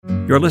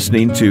You're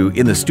listening to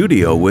In the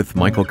Studio with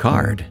Michael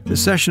Card.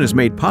 This session is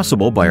made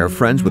possible by our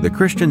friends with the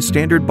Christian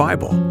Standard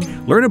Bible.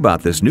 Learn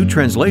about this new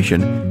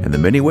translation and the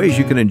many ways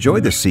you can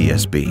enjoy the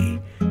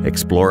CSB.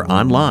 Explore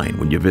online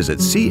when you visit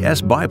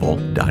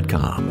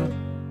csbible.com.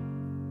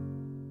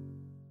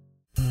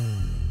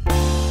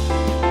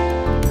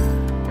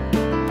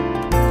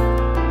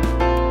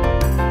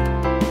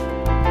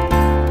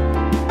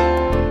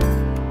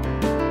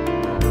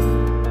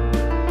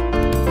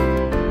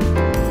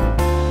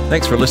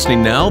 Thanks for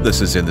listening now.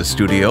 This is In the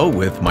Studio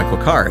with Michael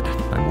Card.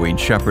 I'm Wayne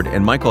Shepherd.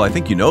 And Michael, I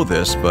think you know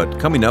this, but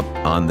coming up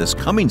on this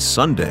coming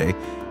Sunday,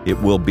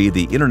 it will be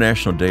the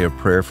International Day of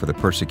Prayer for the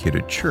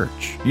Persecuted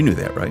Church. You knew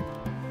that, right?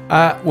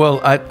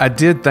 I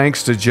did,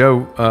 thanks to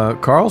Joe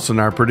Carlson,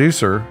 our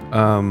producer,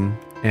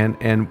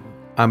 and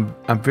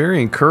I'm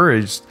very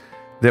encouraged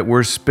that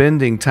we're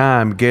spending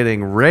time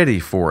getting ready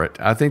for it.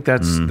 I think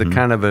that's the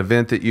kind of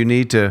event that you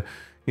need to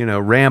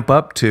ramp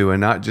up to,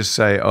 and not just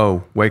say,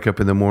 wake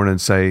up in the morning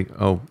and say,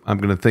 I'm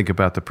going to think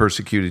about the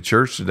persecuted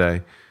church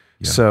today.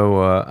 Yeah.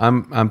 So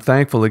I'm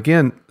thankful.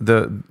 Again,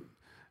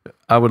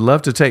 I would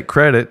love to take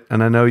credit,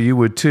 and I know you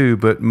would too,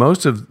 but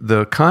most of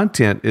the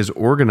content is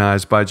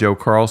organized by Joe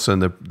Carlson,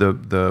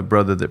 the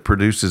brother that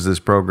produces this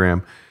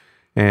program.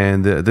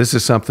 And this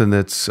is something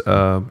that's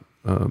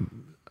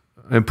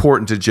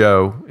important to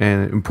Joe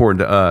and important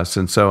to us,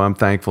 and so I'm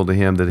thankful to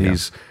him that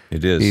he's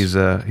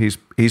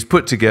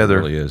put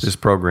together this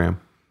program.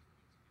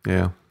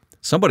 Yeah,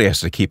 somebody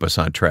has to keep us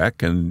on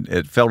track, and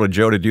it fell to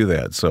Joe to do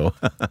that. So,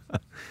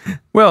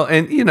 well,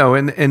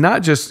 and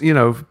not just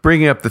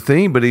bringing up the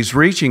theme, but he's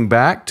reaching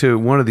back to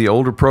one of the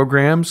older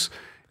programs,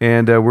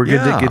 and we're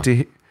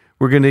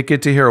going to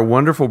get to hear a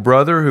wonderful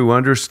brother who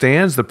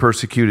understands the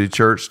persecuted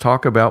church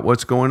talk about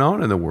what's going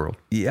on in the world.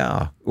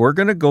 Yeah. We're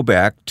going to go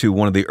back to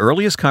one of the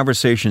earliest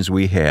conversations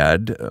we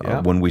had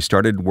when we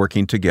started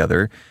working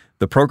together.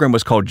 The program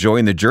was called Joy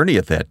in the Journey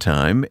at that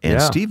time,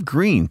 and Steve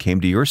Green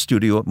came to your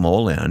studio at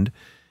Mole End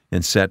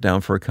and sat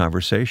down for a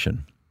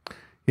conversation.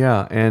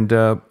 Yeah, and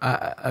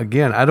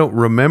I don't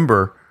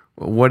remember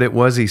what it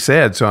was he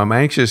said, so I'm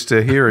anxious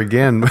to hear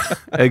again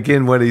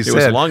what he said. It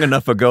was long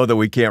enough ago that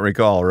we can't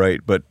recall, right?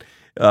 But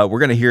we're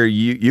going to hear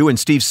you and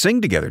Steve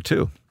sing together,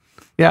 too.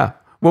 Yeah.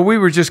 Well, we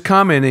were just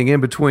commenting in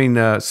between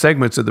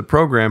segments of the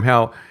program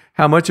how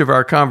much of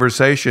our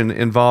conversation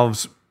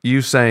involves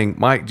you saying,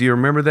 Mike, do you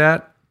remember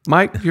that?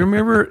 Mike, do you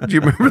remember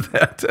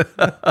that?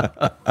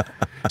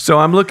 So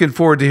I'm looking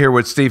forward to hear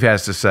what Steve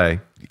has to say.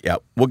 Yeah,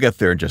 we'll get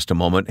there in just a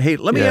moment. Hey,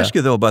 let me ask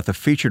you, though, about the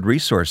featured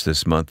resource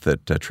this month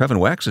that Trevin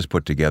Wax has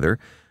put together.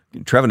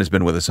 Trevin has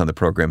been with us on the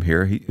program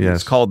here.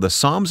 It's called The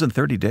Psalms in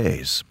 30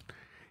 Days.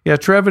 Yeah,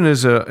 Trevin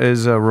is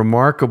a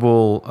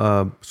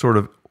remarkable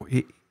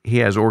he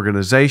has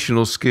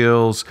organizational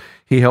skills.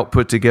 He helped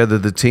put together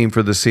the team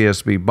for the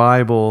CSB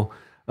Bible,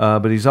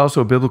 but he's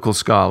also a biblical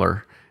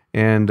scholar.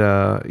 And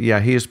he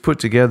has put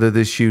together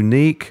this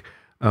unique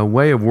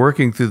way of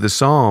working through the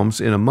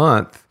Psalms in a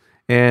month.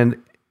 And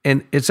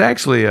it's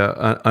actually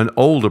an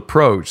old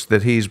approach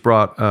that he's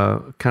brought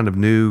kind of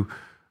new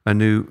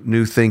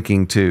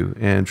thinking to.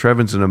 And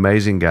Trevin's an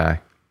amazing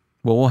guy.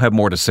 Well, we'll have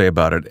more to say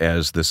about it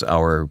as this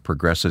hour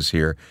progresses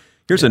here.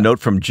 Here's a note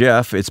from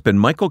Jeff. It's been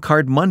Michael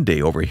Card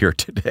Monday over here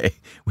today.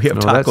 We have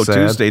Taco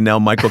Tuesday, now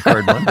Michael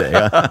Card Monday.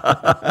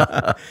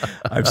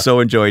 I've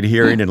so enjoyed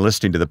hearing and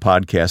listening to the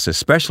podcast,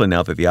 especially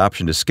now that the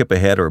option to skip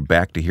ahead or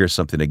back to hear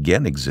something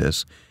again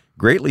exists.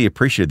 Greatly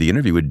appreciated the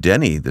interview with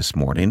Denny this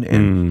morning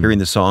and hearing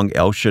the song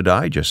El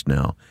Shaddai just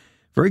now.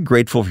 Very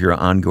grateful for your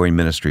ongoing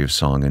ministry of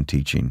song and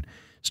teaching.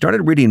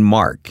 Started reading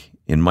Mark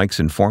in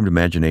Mike's Informed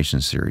Imagination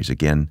series.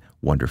 Again,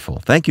 wonderful.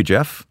 Thank you,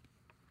 Jeff.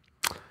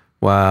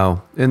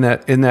 Wow. Isn't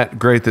that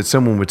great that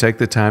someone would take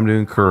the time to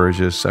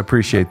encourage us? I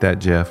appreciate that,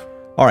 Jeff.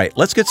 All right,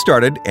 let's get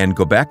started and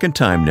go back in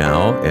time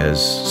now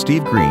as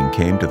Steve Green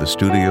came to the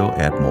studio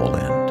at Mole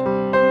End.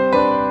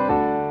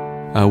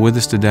 With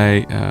us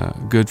today, a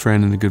good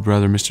friend and a good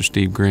brother, Mr.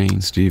 Steve Green.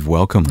 Steve,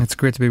 welcome. It's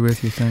great to be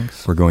with you.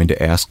 Thanks. We're going to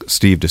ask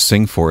Steve to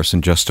sing for us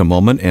in just a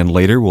moment, and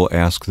later we'll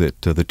ask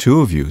that the two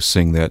of you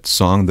sing that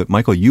song that,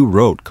 Michael, you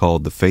wrote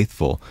called The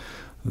Faithful.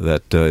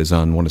 That is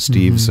on one of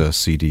Steve's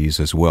CDs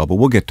as well. But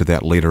we'll get to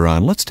that later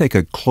on. Let's take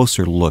a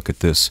closer look at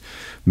this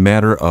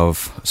matter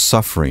of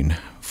suffering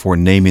for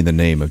naming the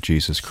name of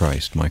Jesus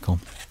Christ. Michael?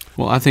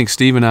 Well, I think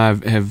Steve and I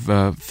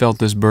have felt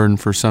this burden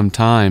for some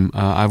time.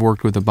 I've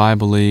worked with the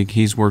Bible League.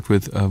 He's worked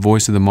with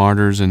Voice of the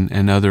Martyrs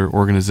and other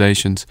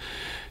organizations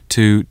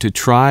to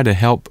try to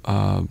help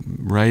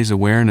raise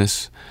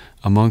awareness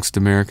amongst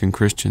American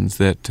Christians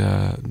that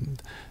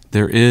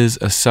there is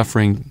a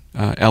suffering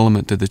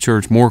element to the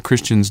church. More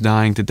Christians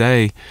dying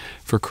today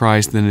for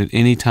Christ than at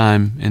any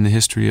time in the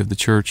history of the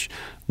church.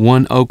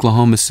 One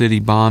Oklahoma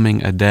City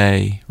bombing a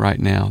day right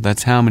now.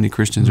 That's how many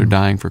Christians are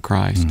dying for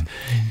Christ.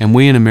 And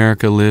we in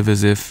America live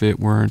as if it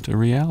weren't a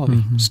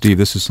reality. Steve,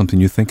 this is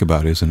something you think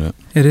about, isn't it?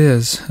 It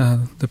is.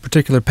 The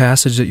particular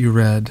passage that you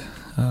read,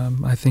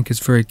 I think is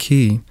very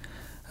key.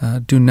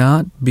 Do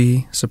not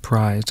be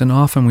surprised. And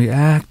often we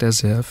act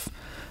as if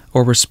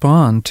or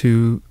respond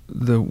to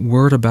the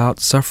word about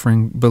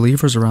suffering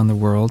believers around the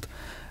world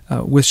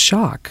with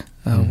shock.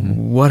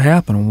 What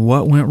happened?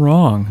 What went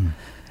wrong?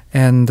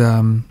 And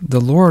the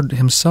Lord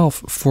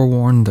himself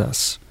forewarned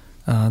us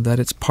that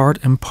it's part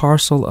and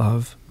parcel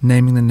of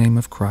naming the name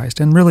of Christ.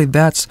 And really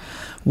that's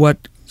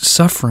what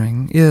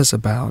suffering is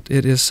about.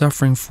 It is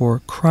suffering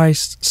for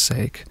Christ's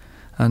sake,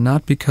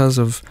 not because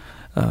of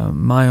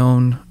my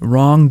own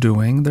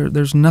wrongdoing.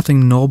 There's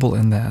nothing noble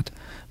in that.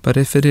 But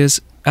if it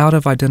is out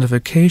of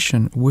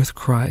identification with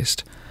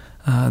Christ,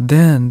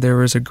 then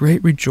there is a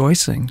great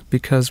rejoicing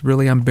because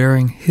really I'm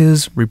bearing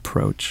His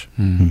reproach.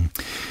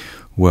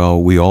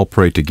 Well, we all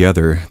pray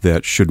together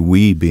that should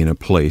we be in a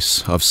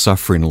place of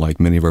suffering like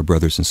many of our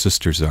brothers and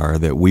sisters are,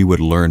 that we would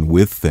learn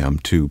with them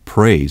to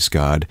praise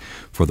God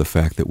for the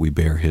fact that we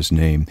bear His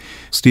name.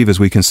 Steve, as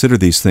we consider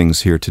these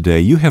things here today,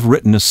 you have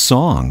written a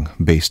song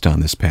based on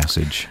this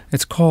passage.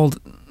 It's called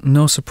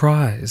No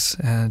Surprise,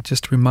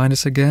 just to remind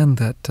us again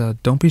that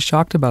don't be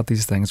shocked about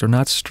these things. They're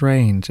not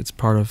strange. It's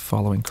part of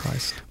following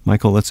Christ.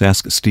 Michael, let's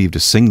ask Steve to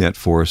sing that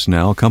for us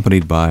now,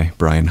 accompanied by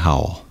Brian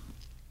Howell.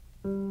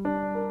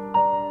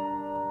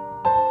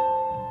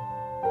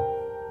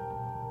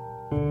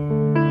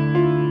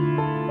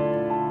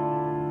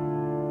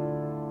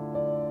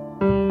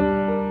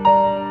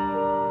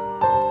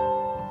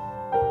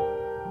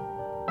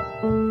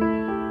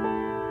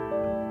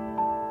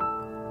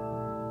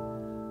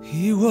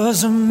 He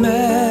was a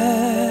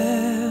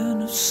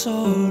man of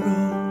sorrows,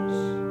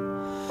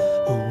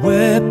 who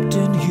wept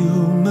in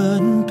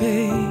human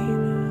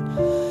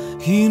pain.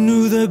 He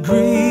knew the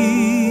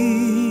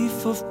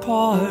grief of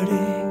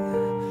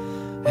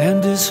parting,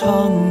 and his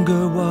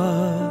hunger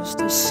was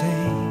the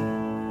same.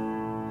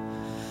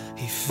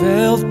 He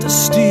felt the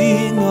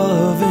sting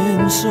of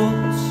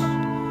insults,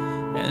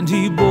 and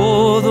he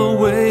bore the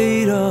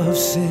weight of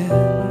sin.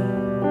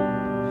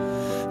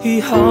 He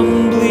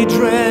humbly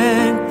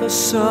drank the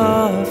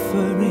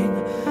suffering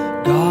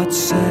God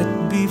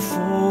set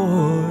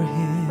before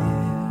him.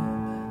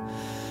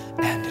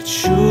 And it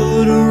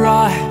should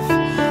arrive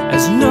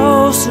as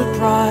no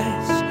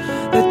surprise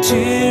that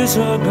tears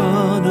are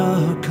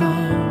gonna come.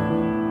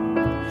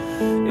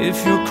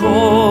 If you're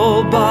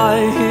called by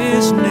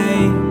His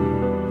name,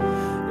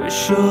 you're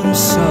sure to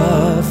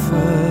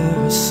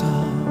suffer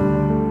some.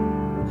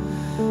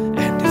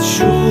 And it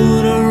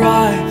should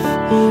arrive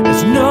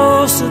as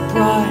no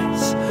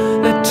surprise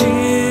that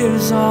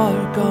tears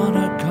are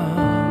gonna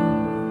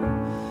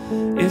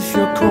come. If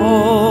you're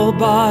called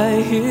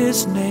by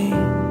His name,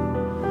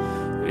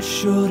 you're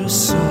sure to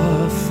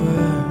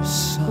suffer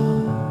some.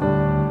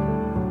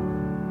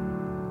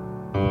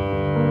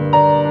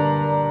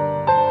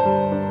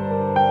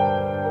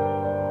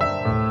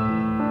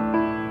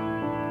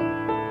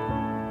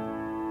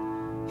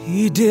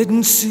 He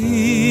didn't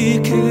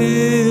seek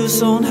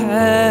His own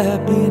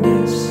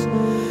happiness.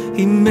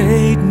 He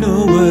made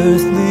no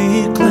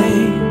earthly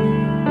claim.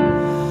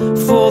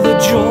 For the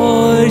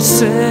joy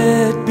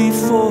set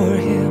before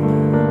Him,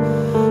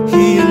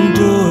 He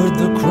endured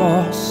the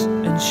cross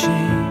and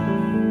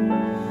shame.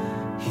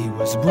 He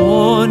was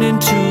born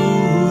into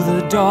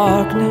the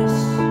darkness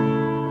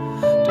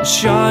to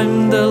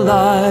shine the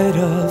light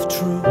of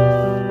truth.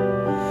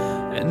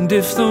 And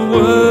if the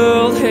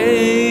world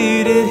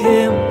hated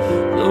Him,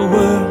 the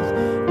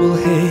world will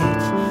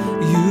hate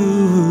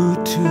you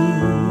too.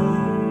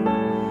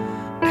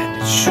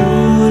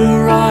 Should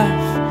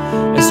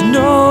arrive as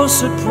no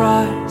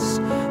surprise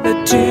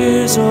that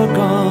tears are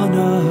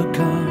gonna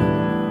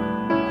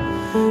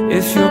come.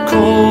 If you're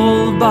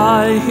called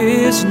by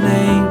His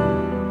name,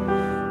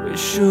 you're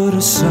sure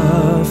to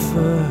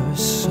suffer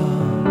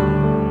some.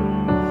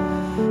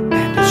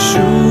 And it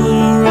should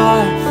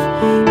arrive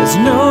as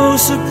no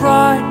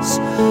surprise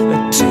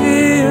that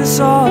tears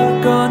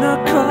are gonna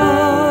come.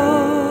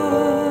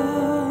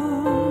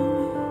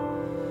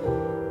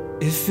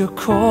 If you're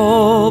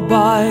called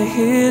by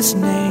His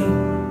name,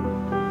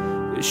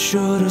 you're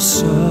sure to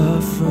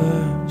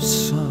suffer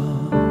some.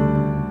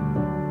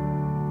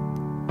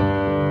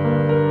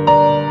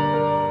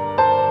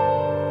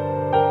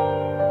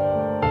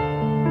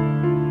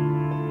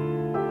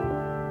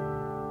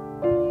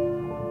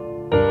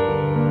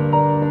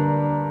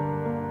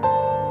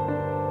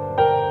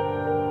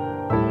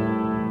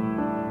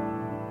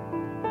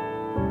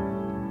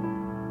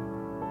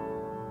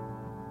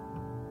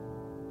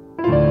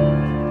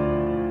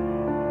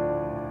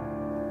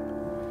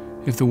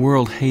 If the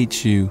world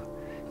hates you,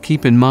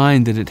 keep in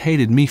mind that it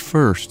hated me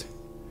first.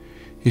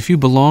 If you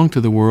belong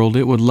to the world,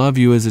 it would love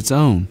you as its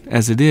own.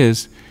 As it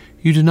is,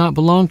 you do not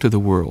belong to the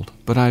world,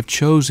 but I have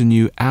chosen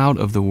you out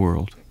of the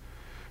world.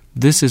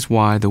 This is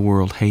why the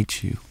world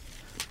hates you.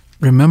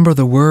 Remember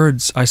the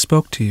words I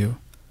spoke to you.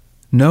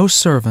 No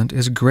servant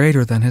is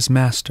greater than his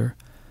master.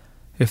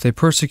 If they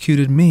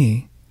persecuted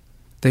me,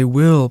 they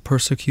will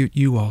persecute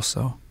you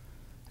also.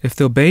 If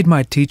they obeyed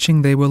my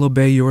teaching, they will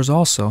obey yours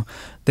also.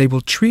 They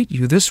will treat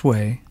you this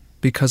way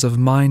because of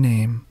my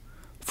name,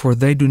 for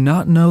they do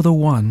not know the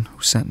one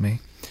who sent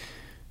me.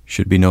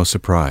 Should be no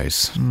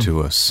surprise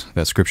to us.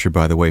 That scripture,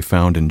 by the way,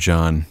 found in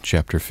John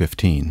chapter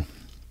 15.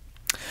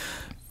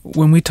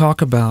 When we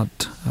talk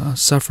about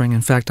suffering,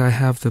 in fact, I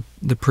have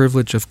the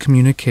privilege of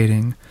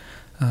communicating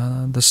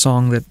the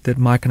song that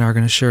Mike and I are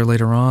going to share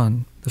later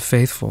on, The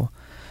Faithful,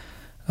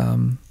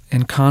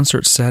 in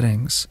concert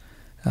settings,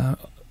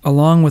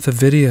 along with a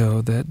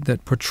video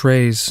that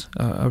portrays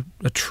a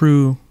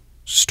true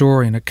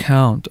story, an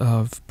account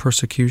of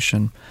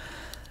persecution.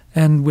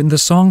 And when the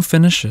song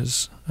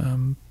finishes,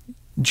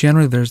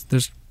 generally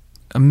there's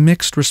a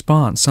mixed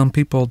response. Some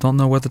people don't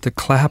know whether to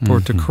clap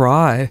or to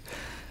cry.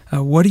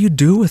 What do you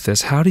do with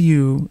this? How do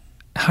you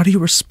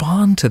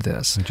respond to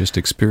this? I just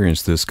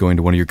experienced this going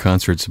to one of your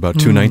concerts about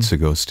 2 nights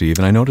ago, Steve,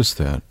 and I noticed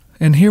that.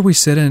 And here we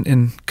sit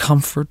in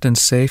comfort and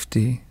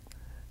safety,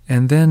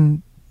 and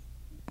then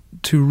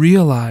to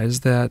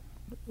realize that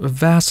a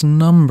vast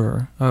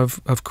number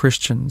of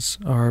Christians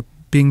are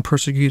being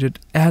persecuted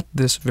at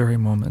this very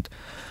moment.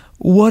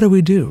 What do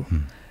we do?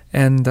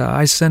 And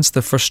I sense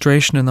the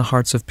frustration in the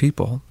hearts of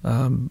people.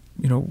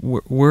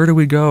 Where do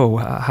we go?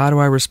 How do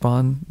I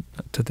respond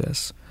to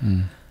this?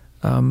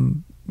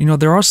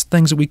 There are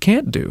things that we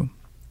can't do.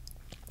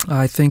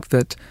 I think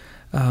that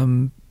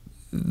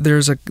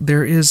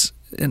there is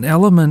an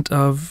element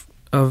of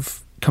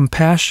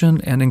compassion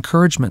and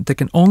encouragement that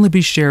can only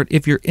be shared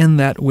if you're in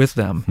that with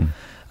them.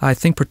 I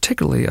think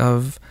particularly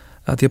of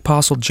the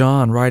Apostle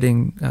John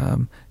writing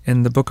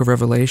in the book of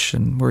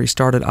Revelation, where he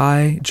started,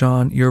 "I,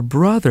 John, your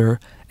brother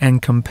and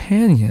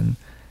companion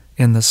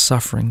in the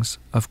sufferings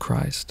of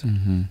Christ."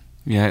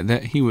 Yeah,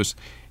 that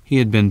he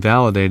had been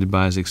validated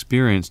by his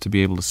experience to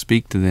be able to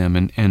speak to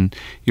them, and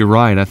you're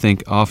right. I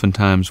think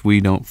oftentimes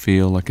we don't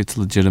feel like it's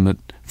legitimate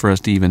for us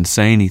to even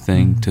say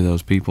anything to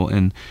those people,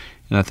 and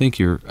I think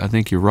you're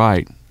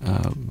right.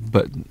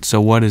 But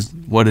so what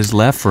is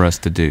left for us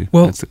to do?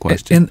 Well, that's the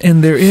question.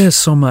 And there is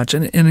so much,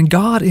 and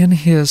God in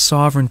His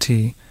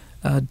sovereignty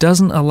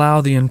doesn't allow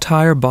the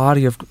entire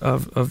body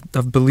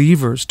of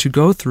believers to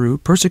go through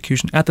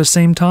persecution at the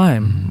same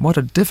time. What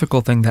a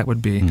difficult thing that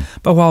would be.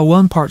 But while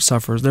one part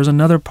suffers, there's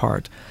another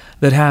part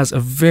that has a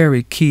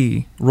very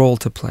key role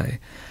to play.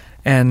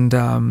 And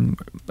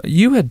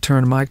you had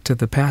turned, Mike, to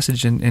the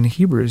passage in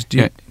Hebrews.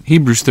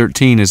 Hebrews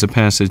 13 is a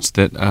passage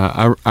that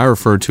I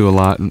refer to a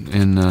lot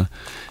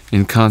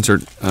in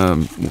concert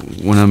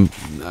when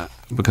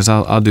because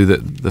I'll do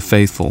the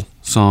faithful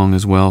song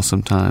as well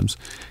sometimes.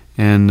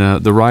 And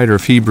the writer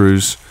of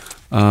Hebrews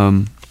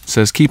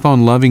says, "Keep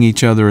on loving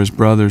each other as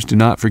brothers. Do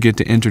not forget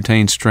to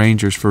entertain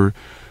strangers, for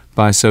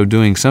by so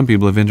doing, some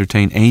people have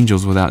entertained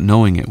angels without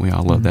knowing it." We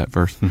all love that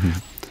verse.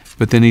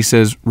 But then he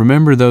says,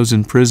 "Remember those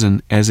in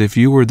prison as if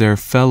you were their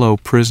fellow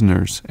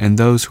prisoners, and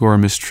those who are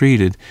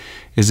mistreated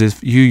as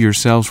if you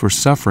yourselves were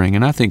suffering."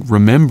 And I think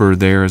 "remember"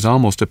 there is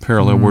almost a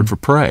parallel word for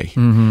pray.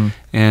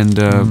 And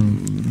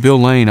Bill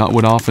Lane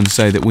would often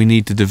say that we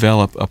need to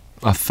develop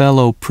a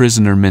fellow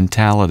prisoner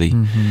mentality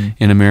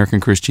in American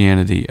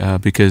Christianity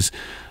because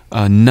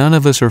none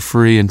of us are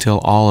free until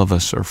all of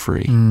us are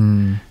free.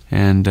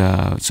 And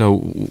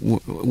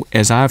so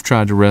as I've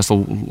tried to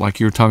wrestle, like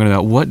you're talking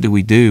about, what do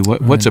we do?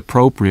 What's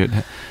appropriate?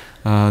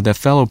 That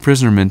fellow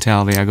prisoner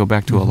mentality I go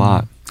back to a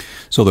lot.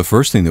 So the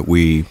first thing that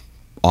we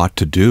ought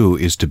to do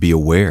is to be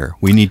aware.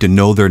 We need to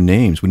know their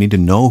names. We need to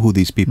know who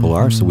these people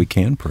are so we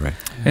can pray.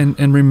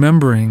 And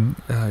remembering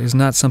is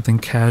not something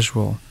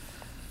casual.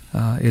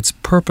 It's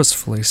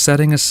purposefully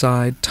setting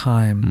aside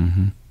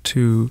time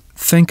to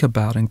think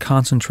about and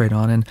concentrate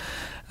on. And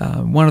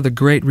one of the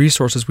great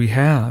resources we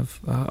have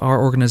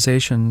are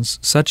organizations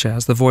such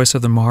as the Voice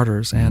of the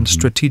Martyrs and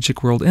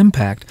Strategic World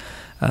Impact.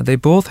 They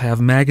both have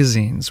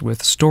magazines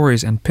with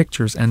stories and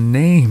pictures and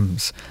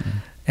names.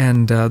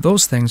 And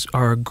those things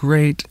are a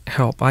great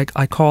help.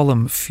 I call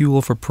them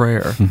fuel for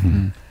prayer.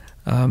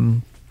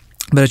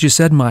 But as you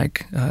said,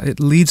 Mike, it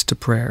leads to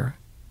prayer.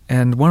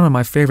 And one of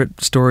my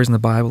favorite stories in the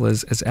Bible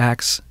is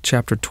Acts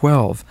chapter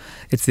 12.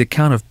 It's the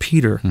account of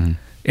Peter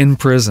in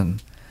prison.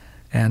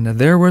 And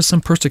there was some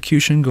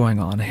persecution going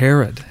on.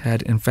 Herod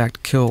had, in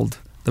fact, killed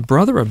the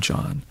brother of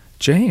John,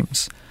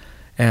 James.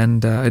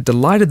 And it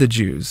delighted the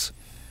Jews.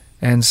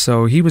 And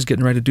so he was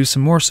getting ready to do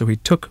some more. So he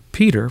took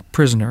Peter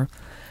prisoner.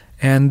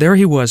 And there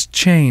he was,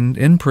 chained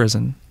in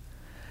prison.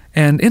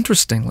 And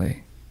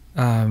interestingly,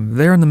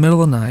 there in the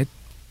middle of the night,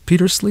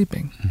 Peter's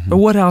sleeping. But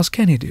what else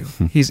can he do?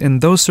 He's in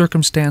those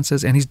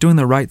circumstances, and he's doing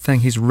the right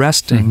thing. He's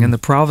resting in the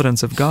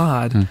providence of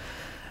God.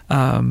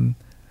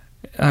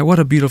 What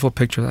a beautiful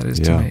picture that is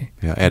to me.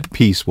 Yeah, at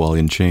peace while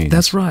in chains.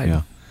 That's right.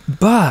 Yeah.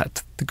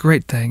 But the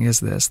great thing is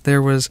this.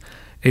 There was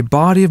a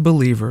body of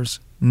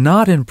believers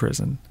not in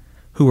prison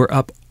who were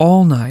up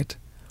all night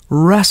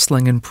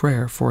wrestling in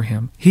prayer for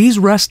him. He's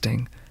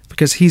resting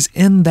because he's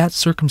in that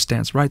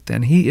circumstance right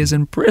then. He is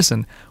in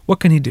prison.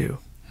 What can he do?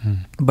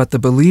 But the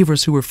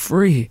believers who were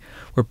free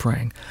were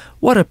praying.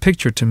 What a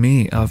picture to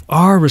me of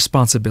our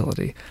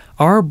responsibility.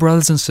 Our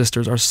brothers and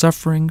sisters are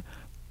suffering,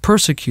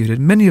 persecuted,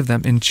 many of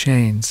them in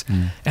chains,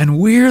 and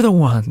we're the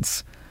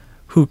ones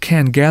who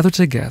can gather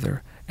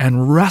together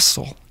and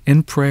wrestle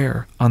in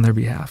prayer on their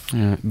behalf.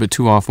 Yeah, but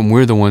too often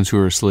we're the ones who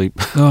are asleep.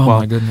 Oh,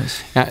 my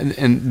goodness.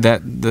 And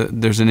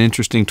there's an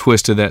interesting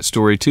twist to that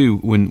story, too.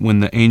 When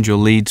the angel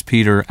leads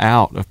Peter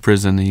out of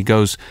prison,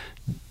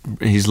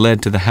 he's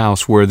led to the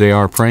house where they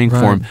are praying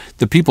for him.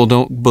 The people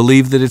don't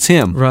believe that it's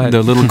him. Right.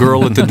 The little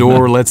girl at the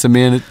door lets him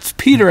in. It's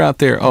Peter out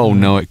there. Oh,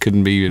 no, it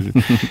couldn't be.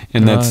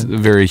 And that's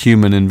very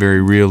human and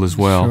very real as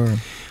well. Sure.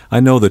 I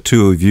know the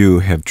two of you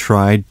have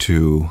tried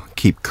to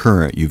keep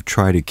current. You've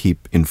tried to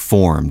keep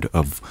informed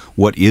of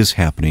what is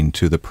happening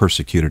to the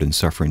persecuted and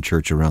suffering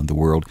church around the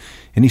world.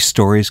 Any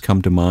stories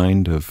come to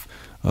mind of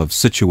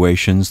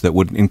situations that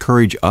would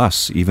encourage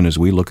us, even as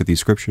we look at these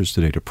scriptures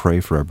today, to pray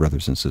for our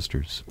brothers and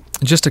sisters?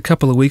 Just a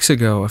couple of weeks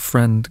ago, a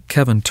friend,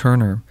 Kevin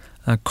Turner,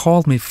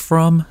 called me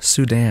from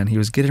Sudan. He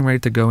was getting ready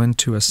to go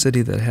into a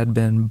city that had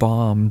been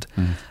bombed.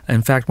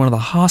 In fact, one of the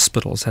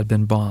hospitals had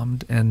been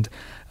bombed, and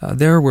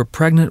there were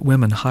pregnant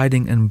women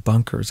hiding in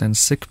bunkers and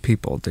sick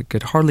people that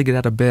could hardly get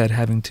out of bed,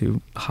 having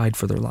to hide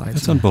for their lives.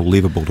 That's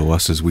unbelievable to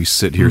us as we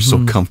sit here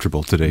so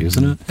comfortable today,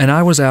 isn't it? And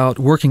I was out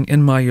working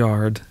in my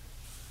yard,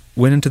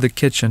 went into the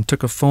kitchen,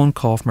 took a phone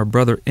call from a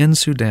brother in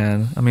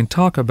Sudan. I mean,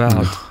 talk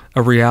about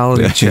a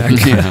reality check.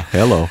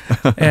 Hello.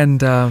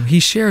 And he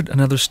shared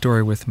another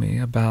story with me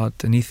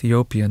about an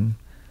Ethiopian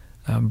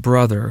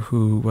brother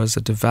who was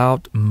a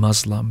devout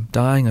Muslim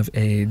dying of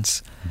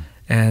AIDS,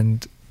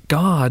 and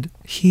God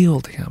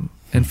healed him.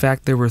 In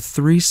fact, there were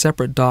 3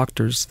 separate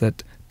doctors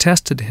that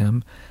tested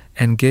him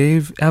and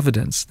gave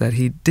evidence that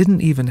he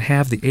didn't even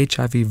have the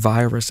HIV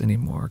virus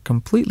anymore,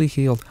 completely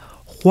healed,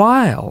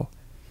 while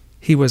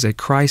he was a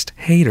Christ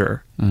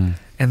hater,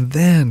 and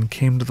then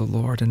came to the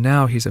Lord, and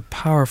now he's a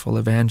powerful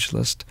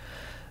evangelist,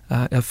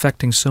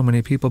 affecting so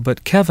many people.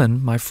 But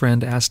Kevin, my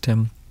friend, asked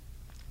him,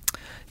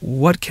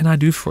 "What can I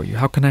do for you?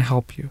 How can I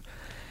help you?"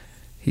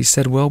 He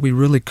said, "Well, we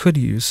really could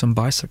use some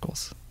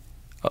bicycles."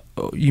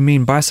 "You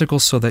mean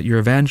bicycles so that your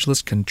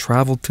evangelist can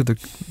travel to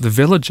the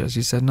villages?"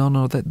 He said,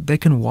 No, that they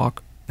can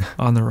walk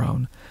on their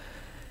own.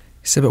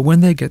 He said, "But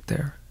when they get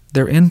there,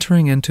 they're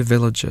entering into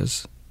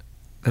villages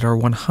that are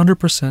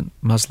 100%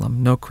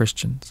 Muslim, no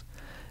Christians.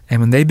 And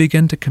when they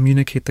begin to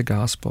communicate the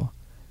gospel,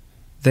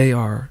 they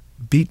are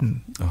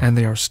beaten and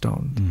they are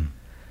stoned."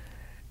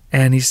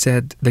 And he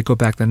said they go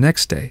back the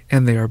next day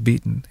and they are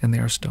beaten and they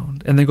are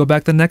stoned. And they go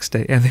back the next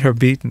day and they are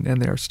beaten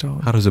and they are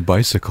stoned. How does a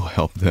bicycle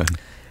help then?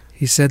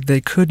 He said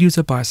they could use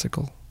a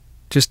bicycle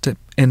just to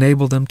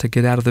enable them to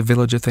get out of the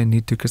village if they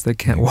need to, because they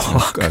can't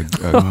walk.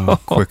 A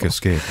quick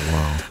escape.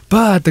 Wow.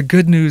 But the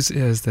good news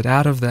is that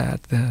out of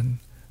that, then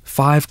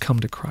 5 come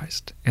to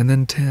Christ, and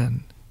then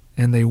 10,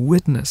 and they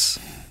witness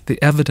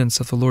the evidence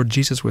of the Lord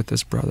Jesus with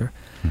this brother,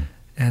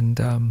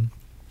 and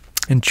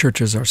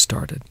churches are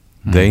started.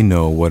 They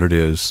know what it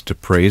is to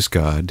praise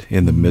God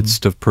in the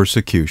midst of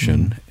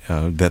persecution,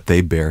 that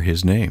they bear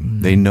His name.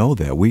 They know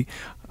that.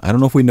 I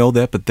don't know if we know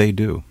that, but they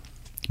do.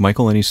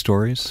 Michael, any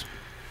stories?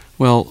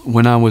 Well,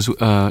 when I was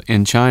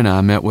in China,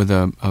 I met with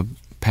a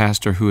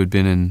pastor who had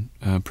been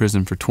in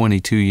prison for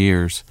 22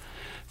 years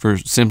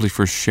simply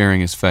for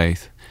sharing his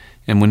faith.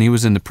 And when he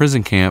was in the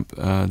prison camp,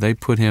 they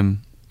put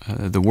him,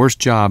 the worst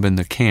job in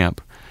the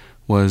camp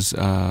was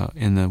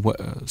in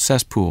the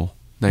cesspool.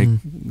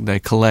 They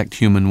collect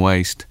human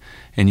waste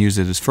and use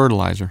it as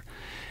fertilizer.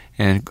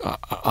 And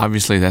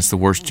obviously that's the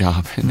worst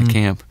job in the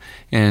camp.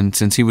 And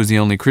since he was the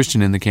only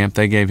Christian in the camp,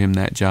 they gave him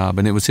that job.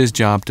 And it was his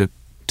job to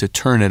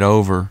turn it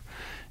over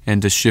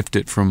and to shift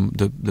it from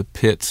the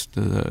pits,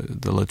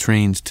 the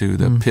latrines, to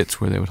the pits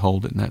where they would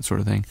hold it and that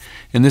sort of thing.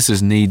 And this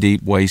is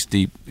knee-deep,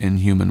 waist-deep in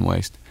human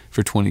waste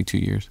for 22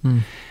 years.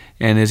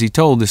 And as he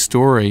told this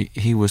story,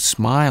 he was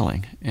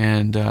smiling.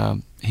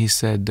 And he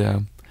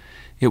said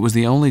it was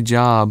the only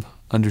job,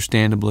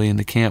 understandably, in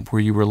the camp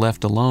where you were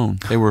left alone.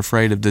 They were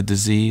afraid of the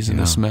disease and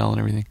the smell and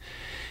everything.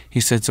 He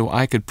said, so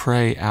I could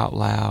pray out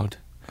loud,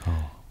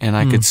 and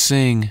I could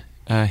sing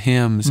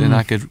hymns, and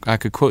I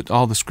could quote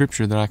all the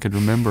scripture that I could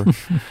remember.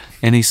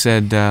 And he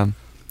said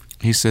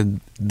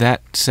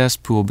that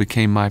cesspool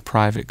became my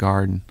private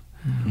garden,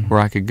 where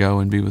I could go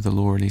and be with the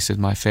Lord. He said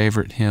my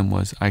favorite hymn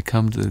was, "I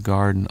come to the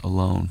garden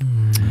alone."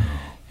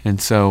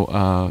 And so,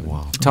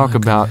 talk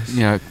about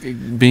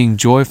being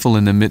joyful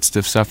in the midst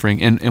of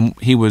suffering. And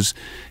he was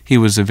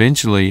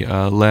eventually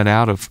let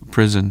out of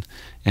prison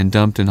and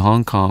dumped in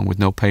Hong Kong with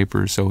no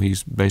papers. So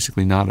he's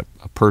basically not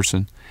a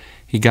person.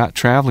 He got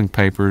traveling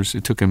papers.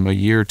 It took him a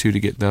year or two to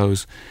get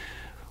those.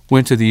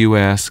 Went to the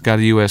U.S., got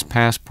a U.S.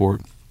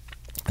 passport,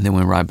 and then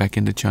went right back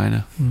into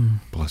China.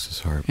 Bless his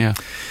heart. Yeah,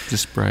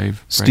 just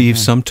brave. Steve,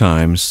 man.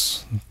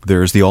 Sometimes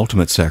there's the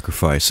ultimate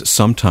sacrifice.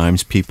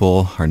 Sometimes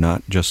people are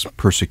not just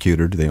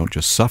persecuted, they don't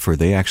just suffer,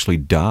 they actually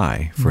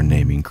die for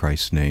naming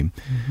Christ's name.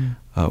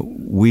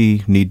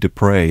 We need to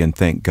pray and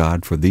thank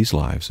God for these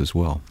lives as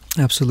well.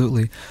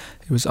 Absolutely.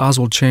 It was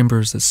Oswald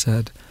Chambers that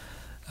said,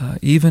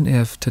 even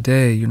if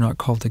today you're not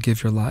called to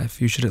give your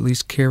life, you should at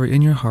least carry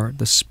in your heart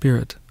the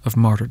spirit of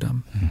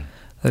martyrdom.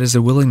 That is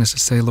the willingness to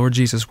say, Lord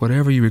Jesus,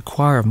 whatever you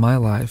require of my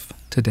life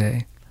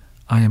today,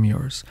 I am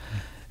yours.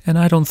 And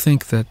I don't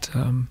think that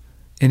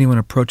anyone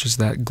approaches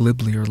that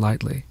glibly or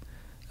lightly.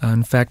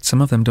 In fact,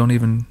 some of them don't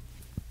even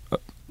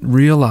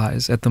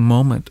realize at the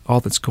moment all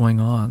that's going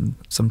on.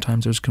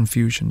 Sometimes there's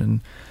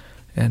confusion,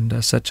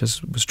 and such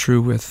as was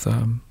true with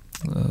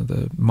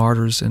the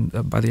martyrs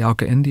by the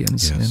Auca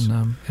Indians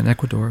in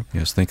Ecuador.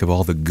 Yes, think of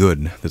all the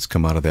good that's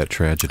come out of that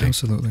tragedy.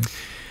 Absolutely.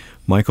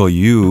 Michael,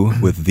 you,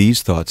 with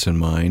these thoughts in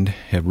mind,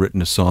 have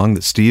written a song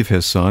that Steve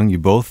has sung. You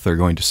both are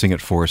going to sing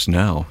it for us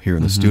now here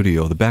in the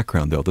studio. The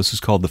background, though, this is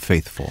called The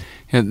Faithful.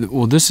 Yeah,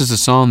 well, this is a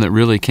song that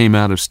really came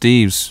out of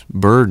Steve's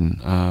burden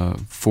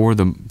for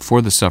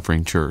the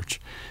suffering church.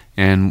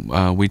 And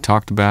we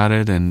talked about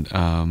it, and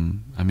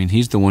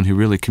he's the one who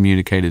really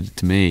communicated it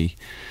to me.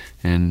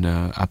 And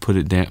I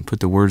put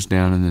the words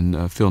down, and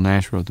then Phil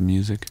Nash wrote the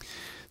music.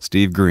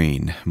 Steve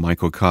Green,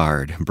 Michael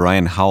Card,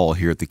 Brian Howell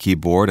here at the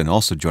keyboard, and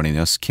also joining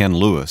us, Ken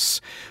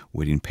Lewis,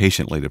 waiting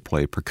patiently to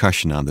play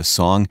percussion on this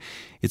song.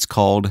 It's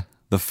called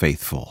The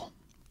Faithful.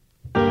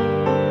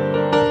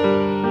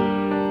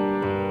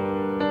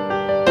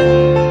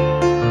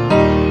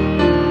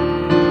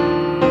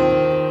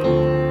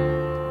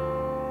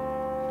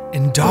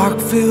 In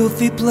dark,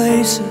 filthy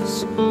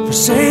places,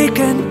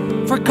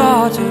 forsaken,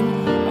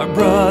 forgotten, our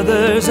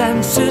brothers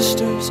and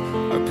sisters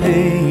are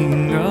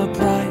paying a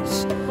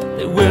price.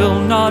 They will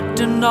not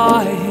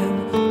deny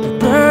him to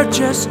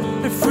purchase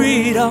their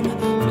freedom.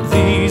 For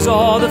these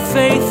are the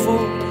faithful,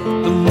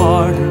 the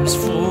martyrs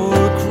for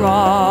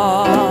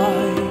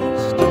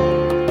Christ.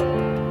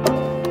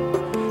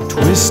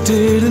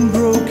 Twisted and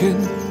broken,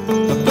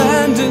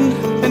 abandoned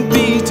and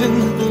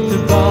beaten,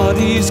 their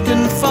bodies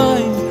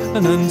confined,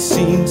 an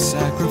unseen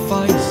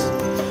sacrifice.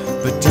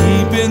 But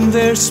deep in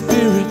their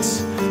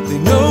spirits, they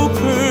know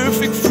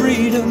perfect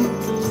freedom,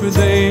 for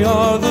they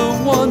are the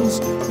ones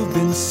who've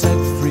been set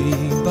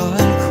free by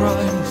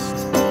Christ.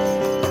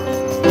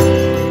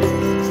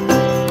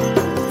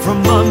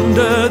 From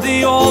under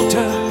the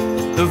altar,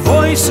 the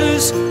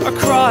voices are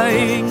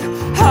crying,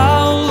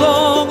 how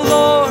long,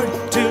 Lord,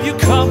 till you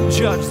come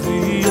judge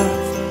the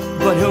earth?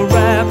 But he'll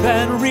wrap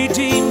and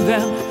redeem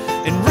them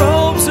in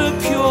robes of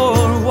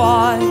pure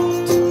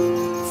white,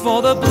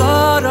 for the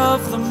blood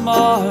of the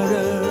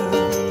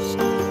martyrs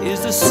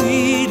is the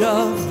seed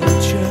of the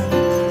church.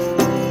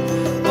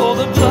 Oh,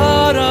 the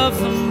blood of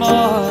the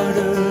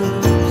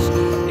martyrs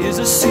is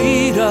the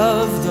seed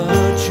of the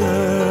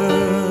church.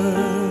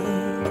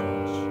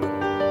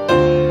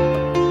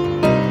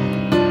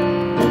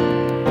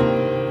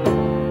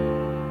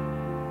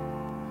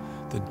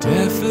 The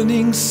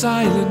deafening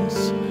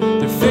silence,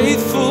 their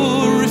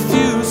faithful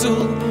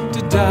refusal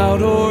to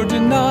doubt or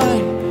deny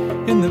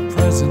in the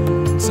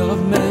presence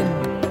of men.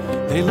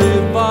 They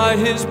live by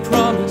his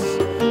promise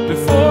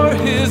before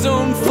his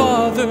own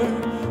Father,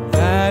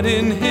 that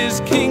in his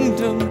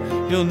kingdom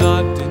he'll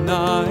not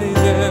deny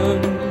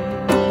them.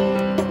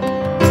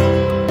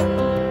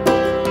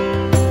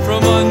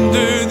 From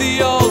under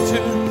the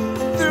altar,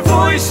 their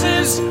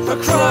voices are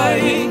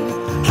crying,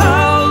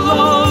 how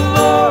long,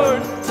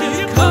 Lord, till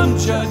you come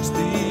judge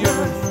the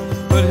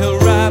earth? But he'll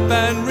wrap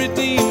and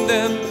redeem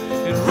them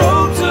in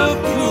robes of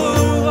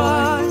pure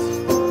white,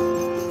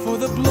 for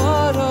the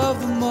blood of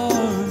the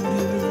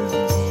martyrs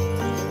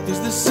is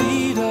the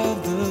seed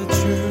of the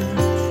church.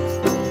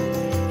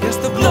 Yes,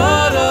 the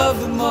blood of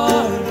the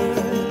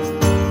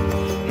martyrs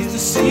is the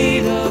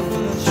seed of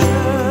the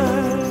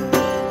church.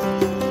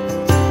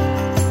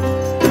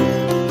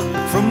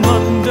 From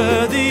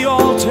under the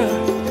altar,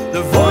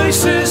 the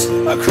voices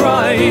are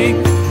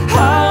crying,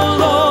 how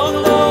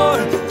long,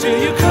 Lord, till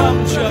you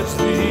come judge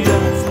the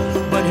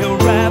earth? But he'll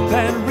wrap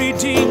and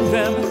redeem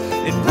them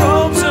in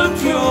robes of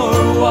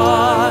pure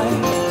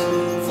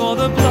white, for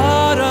the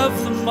blood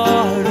of the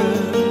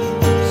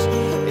martyrs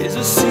is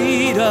the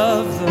seed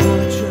of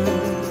the church.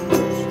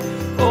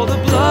 Oh, the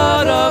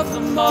blood of the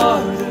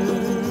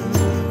martyrs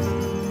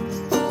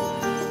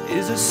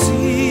is a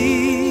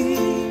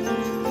seed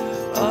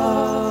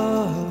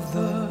of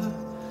the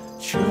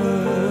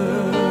church.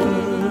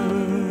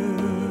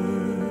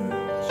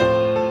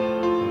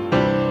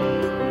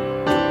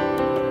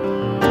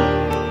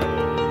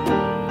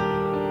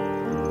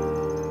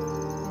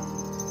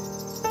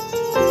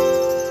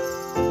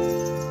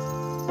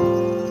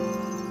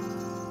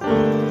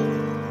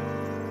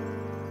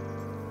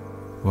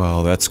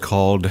 Well, that's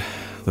called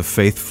The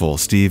Faithful,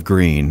 Steve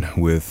Green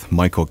with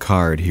Michael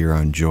Card here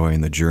on Joy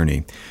in the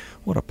Journey.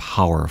 What a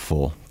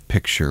powerful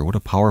picture, what a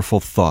powerful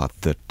thought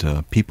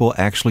that people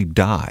actually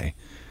die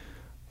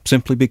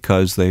simply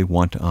because they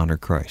want to honor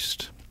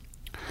Christ.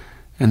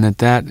 And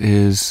that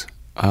is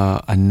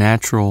a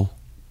natural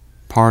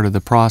part of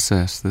the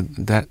process,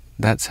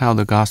 that's how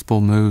the gospel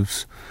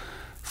moves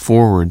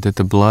forward, that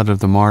the blood of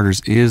the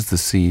martyrs is the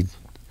seed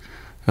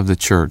of the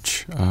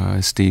church.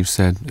 As Steve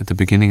said at the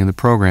beginning of the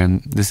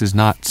program, this is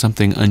not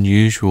something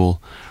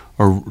unusual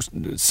or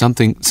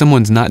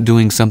someone's not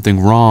doing something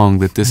wrong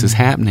that this is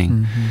happening.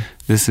 Mm-hmm.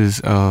 This is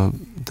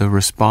the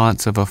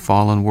response of a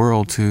fallen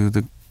world to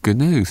the good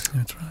news.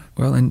 That's right.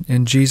 Well,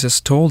 and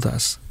Jesus told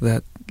us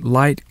that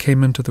light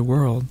came into the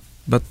world,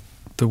 but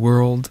the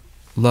world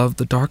loved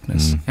the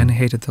darkness and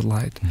hated the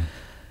light.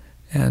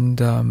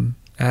 And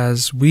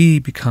as we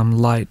become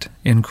light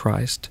in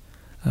Christ,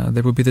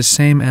 there will be the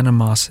same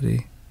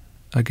animosity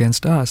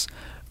against us,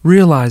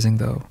 realizing,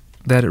 though,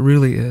 that it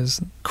really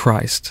is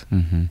Christ.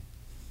 Mm-hmm.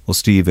 Well,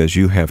 Steve, as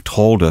you have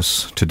told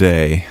us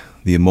today,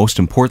 the most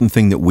important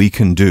thing that we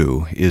can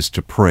do is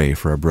to pray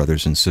for our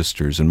brothers and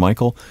sisters. And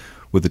Michael,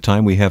 with the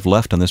time we have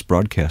left on this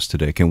broadcast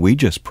today, can we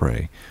just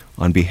pray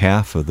on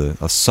behalf of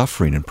the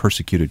suffering and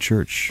persecuted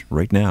church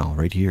right now,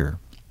 right here?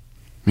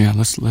 Yeah,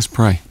 let's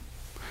pray.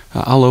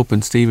 I'll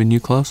open, Steve, and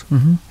you close.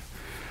 Mm-hmm.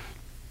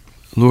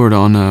 Lord,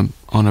 on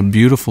a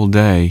beautiful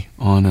day,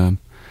 on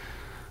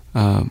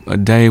a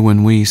day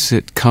when we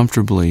sit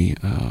comfortably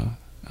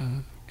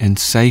and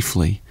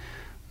safely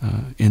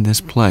in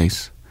this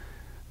place,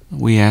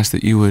 we ask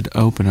that you would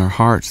open our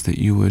hearts, that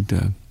you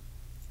would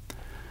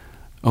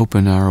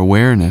open our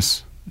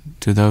awareness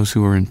to those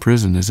who are in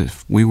prison as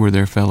if we were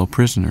their fellow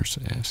prisoners,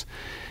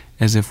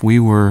 as if we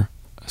were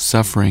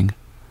suffering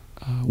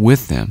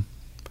with them.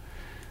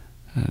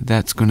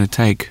 That's going to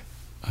take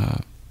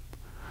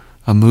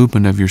a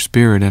movement of your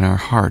Spirit in our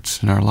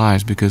hearts and our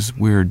lives, because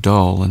we're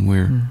dull and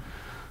we're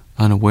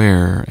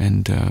unaware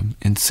and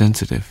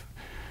insensitive.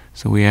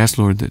 So we ask,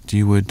 Lord, that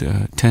you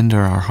would tender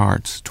our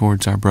hearts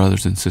towards our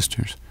brothers and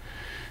sisters,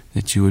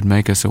 that you would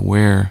make us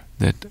aware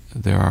that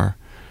there are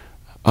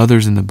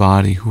others in the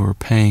body who are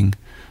paying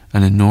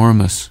an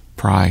enormous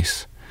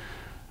price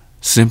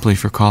simply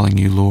for calling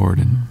you Lord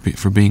and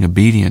for being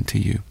obedient to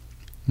you.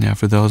 Now,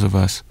 for those of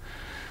us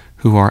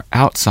who are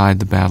outside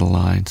the battle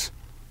lines,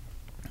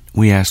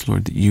 we ask,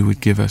 Lord, that you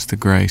would give us the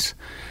grace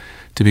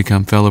to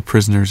become fellow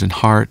prisoners in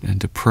heart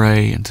and to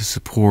pray and to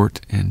support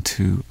and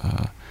to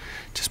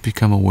just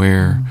become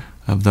aware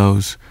of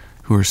those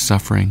who are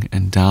suffering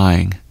and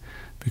dying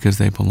because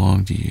they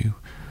belong to you.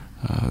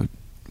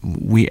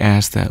 We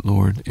ask that,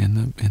 Lord,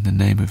 in the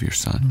name of your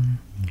Son.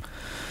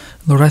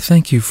 Lord, I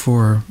thank you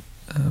for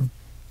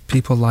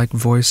people like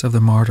Voice of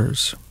the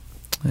Martyrs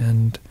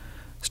and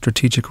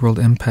Strategic World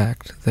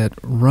Impact that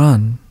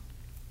run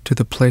to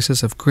the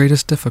places of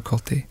greatest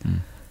difficulty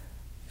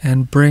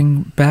and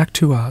bring back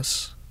to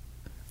us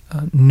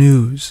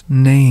news,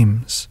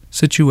 names,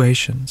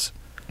 situations,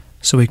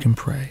 so we can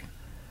pray.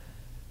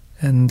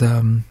 And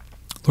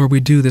Lord,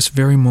 we do this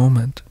very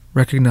moment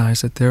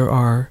recognize that there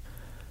are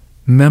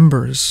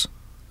members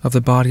of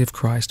the body of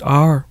Christ,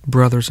 our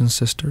brothers and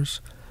sisters,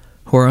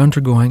 who are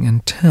undergoing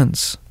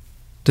intense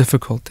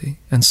difficulty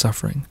and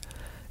suffering.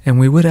 And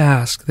we would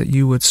ask that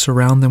you would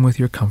surround them with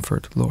your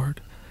comfort,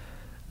 Lord,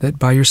 that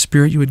by your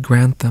Spirit you would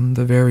grant them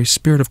the very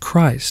Spirit of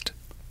Christ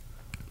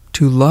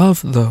to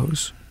love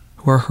those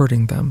who are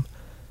hurting them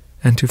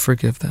and to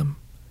forgive them.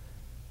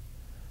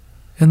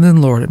 And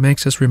then, Lord, it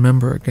makes us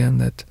remember again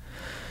that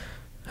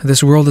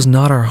this world is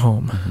not our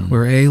home.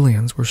 We're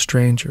aliens, we're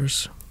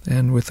strangers.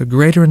 And with a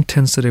greater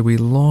intensity we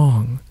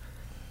long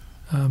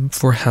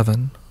for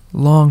heaven,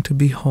 long to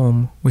be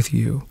home with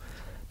you.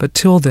 But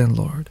till then,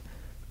 Lord,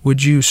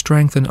 would you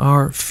strengthen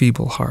our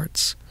feeble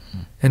hearts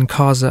and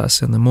cause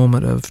us in the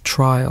moment of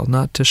trial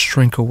not to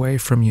shrink away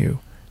from you,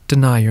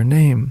 deny your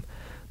name,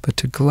 but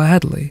to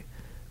gladly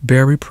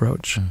bear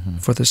reproach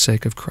for the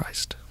sake of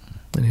Christ.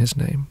 In his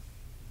name,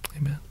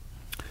 amen.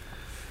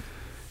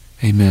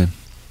 Amen.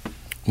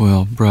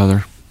 Well,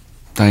 brother,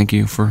 thank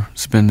you for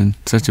spending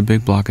such a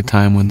big block of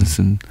time with us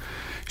and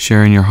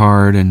sharing your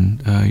heart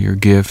and your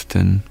gift,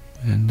 and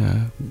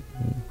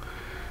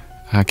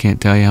I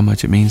can't tell you how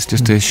much it means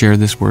just to share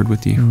this word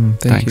with you.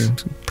 Thank you.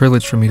 It's a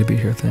privilege for me to be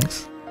here.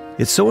 Thanks.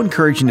 It's so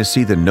encouraging to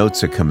see the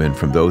notes that come in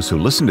from those who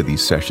listen to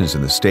these sessions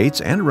in the States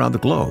and around the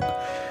globe.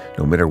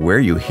 No matter where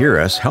you hear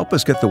us, help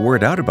us get the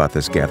word out about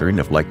this gathering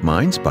of like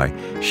minds by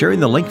sharing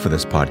the link for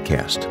this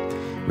podcast.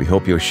 We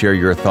hope you'll share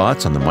your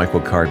thoughts on the Michael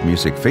Card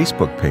Music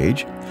Facebook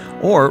page,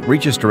 or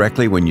reach us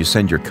directly when you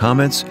send your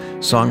comments,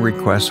 song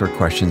requests, or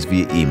questions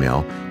via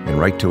email, and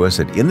write to us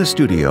at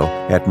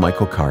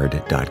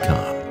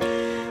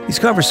inthestudio@michaelcard.com. These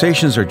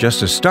conversations are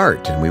just a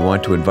start, and we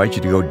want to invite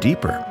you to go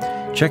deeper.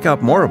 Check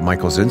out more of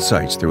Michael's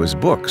insights through his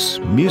books,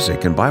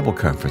 music, and Bible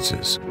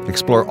conferences.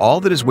 Explore all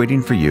that is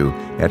waiting for you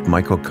at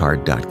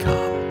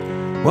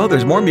michaelcard.com. Well,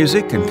 there's more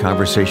music and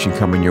conversation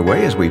coming your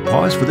way as we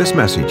pause for this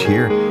message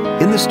here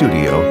in the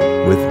studio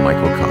with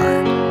Michael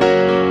Card.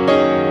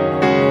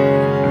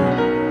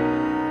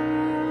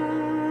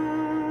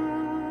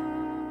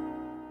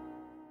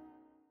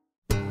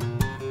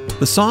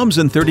 The Psalms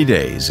in 30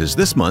 Days is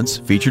this month's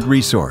featured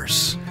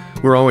resource.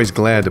 We're always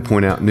glad to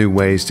point out new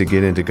ways to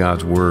get into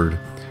God's Word.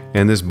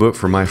 And this book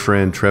from my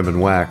friend Trevin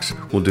Wax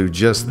will do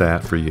just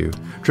that for you.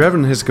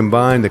 Trevin has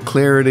combined the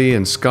clarity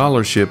and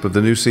scholarship of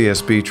the New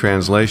CSB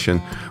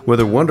translation with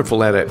a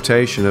wonderful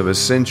adaptation of a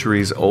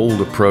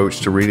centuries-old approach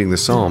to reading the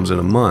Psalms in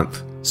a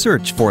month.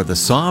 Search for the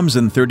Psalms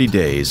in 30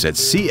 Days at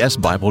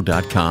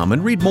csbible.com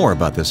and read more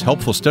about this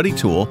helpful study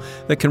tool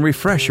that can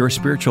refresh your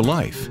spiritual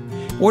life.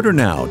 Order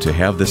now to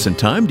have this in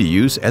time to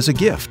use as a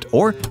gift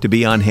or to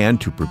be on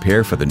hand to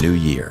prepare for the new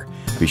year.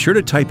 Be sure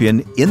to type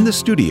in the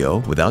studio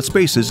without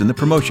spaces in the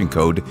promotion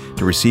code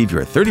to receive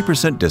your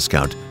 30%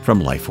 discount from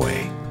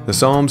Lifeway. The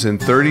Psalms in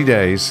 30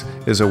 Days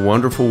is a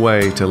wonderful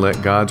way to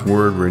let God's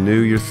Word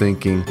renew your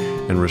thinking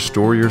and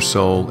restore your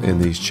soul in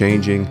these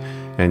changing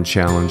and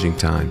challenging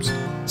times.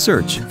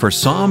 Search for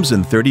Psalms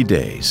in 30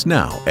 Days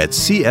now at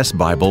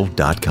csbible.com.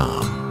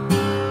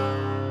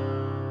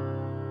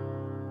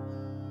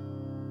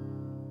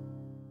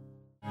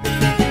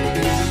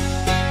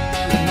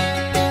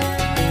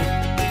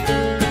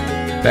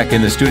 Back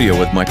in the studio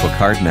with Michael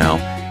Card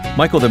now.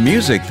 Michael, the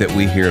music that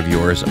we hear of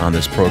yours on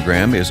this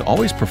program is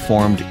always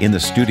performed in the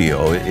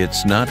studio.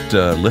 It's not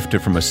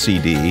lifted from a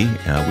CD.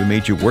 We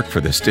made you work for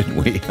this, didn't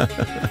we?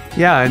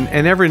 Yeah,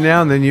 and every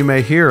now and then you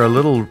may hear a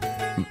little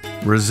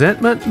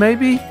resentment,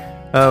 maybe,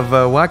 of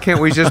why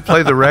can't we just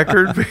play the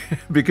record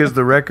because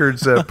the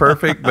record's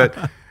perfect. But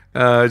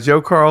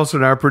Joe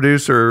Carlson, our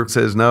producer,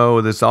 says,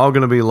 no, this is all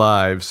going to be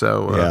live.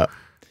 So yeah.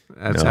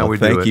 That's how we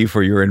do it. Thank you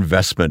for your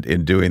investment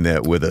in doing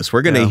that with us.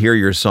 We're going to hear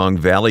your song,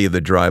 Valley of the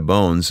Dry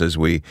Bones, as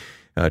we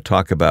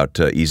talk about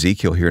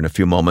Ezekiel here in a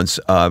few moments.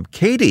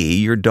 Katie,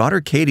 your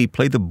daughter Katie,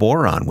 played the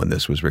boron when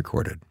this was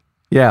recorded.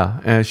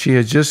 Yeah, she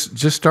had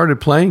just started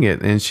playing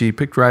it, and she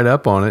picked right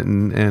up on it,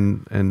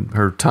 and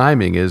her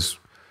timing is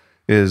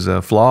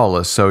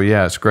flawless. So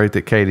yeah, it's great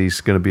that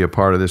Katie's going to be a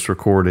part of this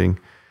recording.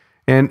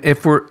 And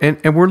if we're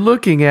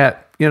looking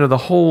at the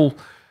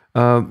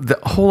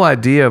whole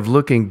idea of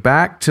looking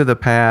back to the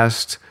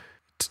past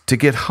to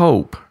get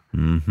hope.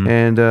 Mm-hmm.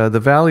 And the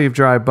Valley of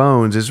Dry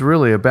Bones is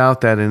really about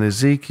that in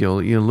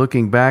Ezekiel,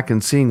 looking back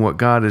and seeing what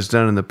God has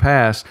done in the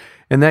past,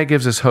 and that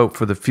gives us hope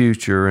for the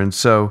future. And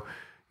so,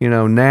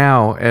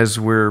 now as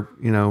we're,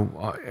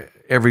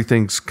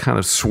 everything's kind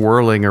of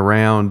swirling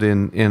around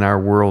in our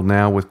world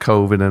now with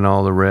COVID and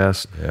all the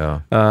rest,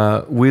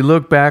 we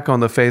look back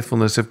on the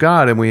faithfulness of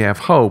God and we have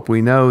hope.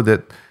 We know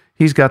that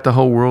He's got the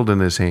whole world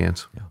in His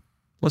hands. Yeah.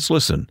 Let's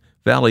listen.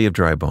 Valley of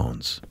Dry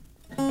Bones.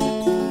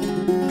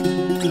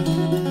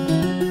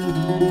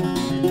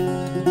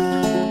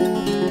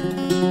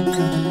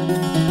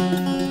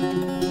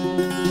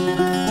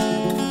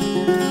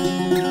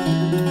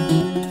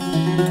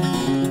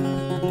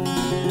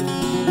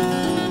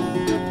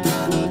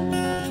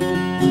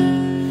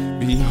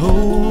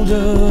 Behold,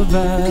 a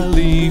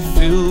valley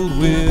filled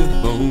with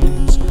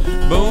bones,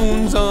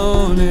 bones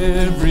on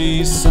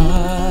every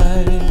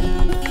side.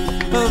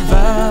 A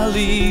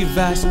valley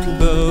vast,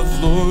 the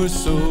floor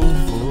so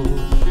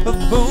full of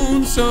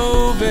bones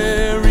so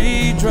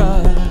very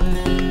dry.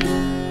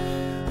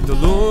 The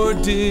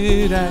Lord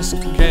did ask,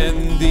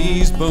 can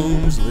these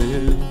bones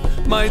live?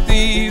 Might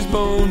these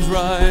bones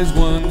rise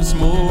once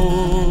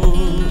more?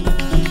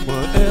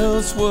 What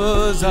else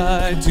was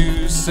I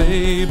to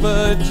say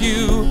but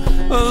you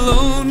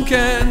alone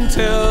can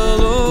tell,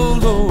 O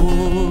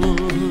Lord?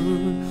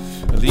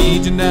 A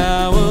legion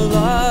now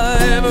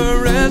alive,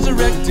 a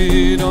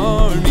resurrected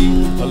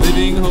army, a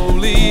living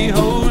holy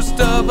host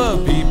of a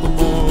people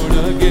born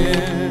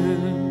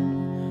again.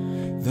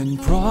 Then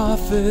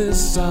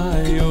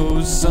prophesy,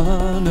 O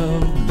Son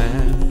of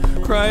Man,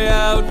 cry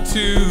out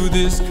to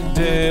this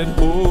dead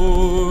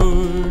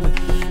horde.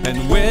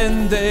 And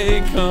when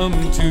they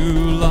come to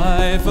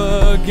life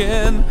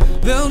again,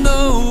 they'll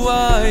know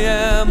I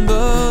am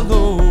the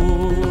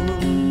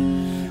Lord.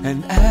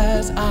 And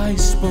as I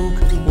spoke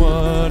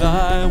what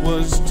I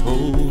was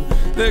told,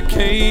 there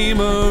came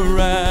a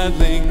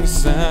rattling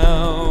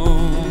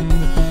sound.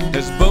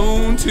 As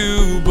bone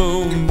to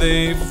bone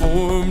they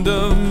formed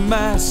a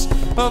mass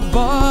of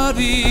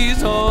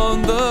bodies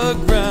on the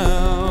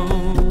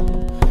ground.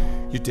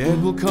 Your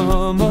dead will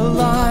come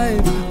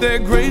alive, their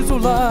graves will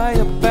lie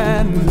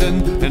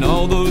abandoned, and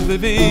all those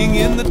living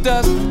in the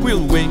dust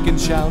will wake and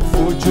shout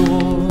for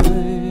joy.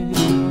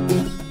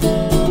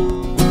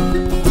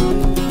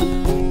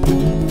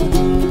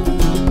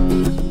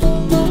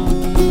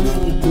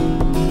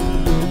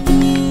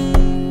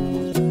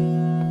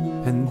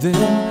 And then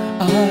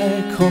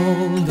I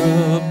called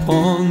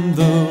upon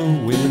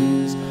the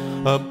winds,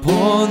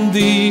 upon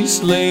the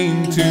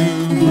slain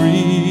to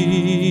breathe.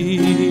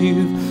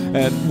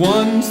 At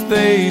once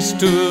they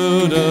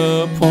stood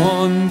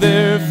upon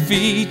their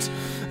feet,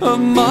 a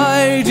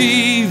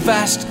mighty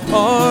vast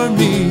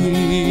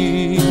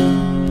army.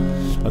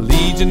 A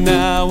legion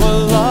now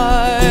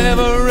alive,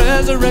 a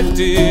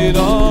resurrected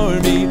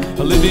army,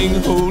 a living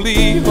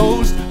holy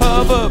host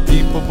of a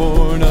people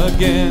born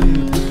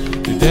again.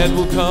 The dead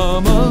will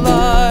come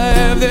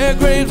alive, their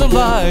graves will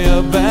lie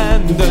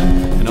abandoned,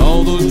 and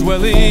all those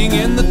dwelling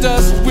in the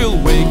dust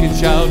will wake and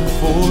shout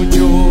for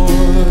joy.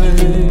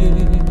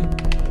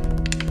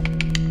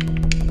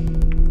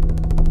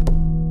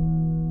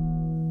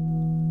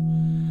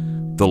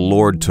 The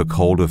Lord took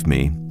hold of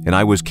me, and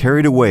I was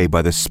carried away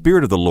by the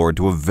Spirit of the Lord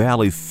to a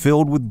valley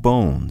filled with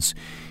bones.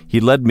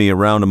 He led me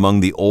around among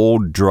the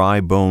old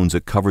dry bones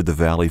that covered the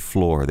valley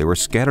floor. They were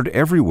scattered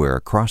everywhere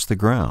across the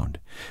ground.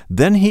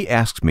 Then he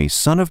asked me,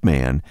 Son of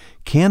man,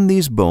 can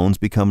these bones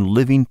become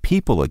living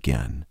people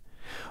again?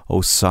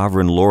 O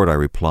sovereign Lord, I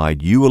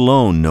replied, you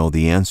alone know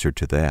the answer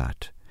to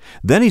that.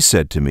 Then he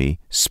said to me,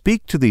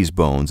 Speak to these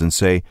bones and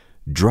say,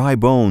 Dry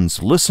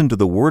bones, listen to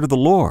the word of the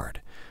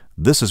Lord.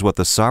 This is what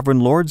the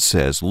sovereign Lord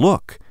says.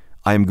 Look,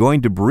 I am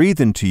going to breathe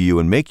into you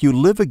and make you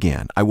live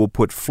again. I will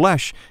put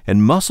flesh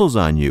and muscles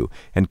on you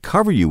and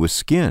cover you with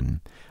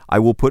skin. I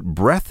will put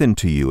breath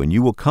into you and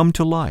you will come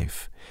to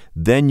life.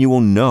 Then you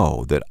will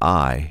know that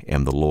I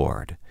am the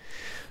Lord."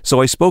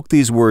 So I spoke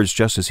these words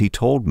just as he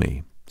told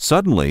me.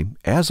 Suddenly,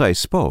 as I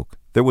spoke,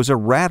 there was a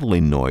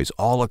rattling noise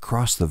all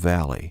across the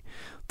valley.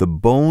 The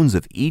bones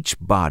of each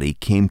body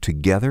came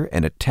together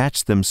and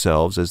attached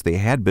themselves as they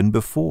had been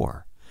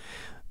before.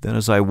 Then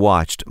as I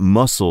watched,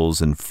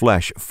 muscles and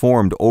flesh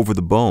formed over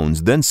the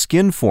bones. Then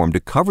skin formed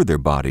to cover their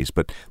bodies,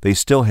 but they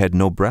still had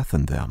no breath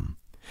in them.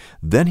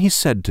 Then he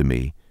said to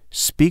me,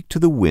 "Speak to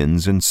the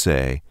winds and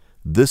say,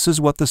 'This is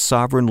what the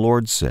sovereign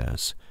Lord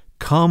says.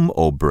 Come,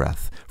 O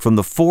breath, from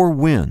the four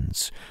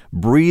winds.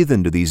 Breathe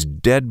into these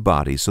dead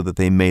bodies so that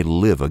they may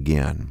live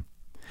again.'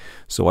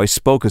 So I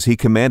spoke as he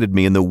commanded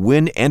me, and the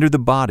wind entered the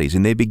bodies,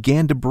 and they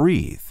began to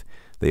breathe.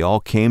 They all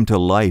came to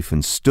life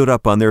and stood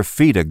up on their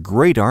feet, a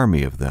great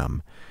army of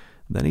them.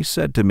 Then he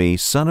said to me,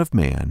 'Son of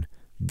man,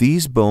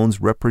 these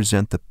bones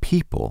represent the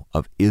people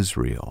of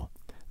Israel.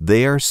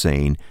 They are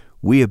saying,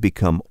 "We have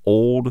become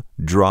old,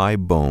 dry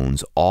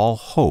bones. All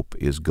hope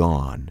is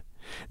gone."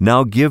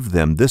 Now give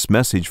them this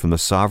message from the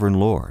sovereign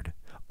Lord.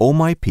 O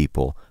my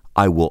people,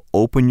 I will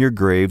open your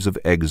graves of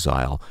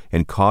exile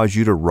and cause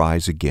you to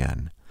rise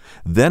again.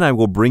 Then I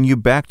will bring you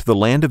back to the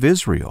land of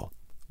Israel.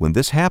 When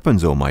this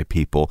happens, O my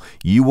people,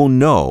 you will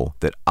know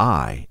that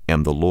I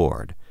am the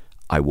Lord.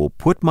 I will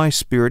put my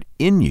spirit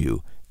in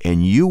you,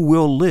 and you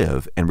will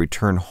live and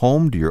return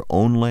home to your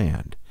own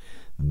land.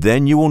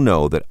 Then you will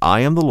know that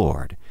I am the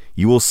Lord.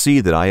 You will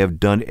see that I have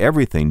done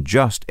everything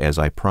just as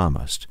I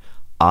promised.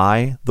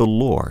 I, the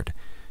Lord,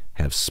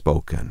 have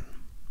spoken."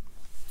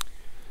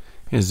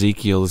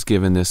 Ezekiel is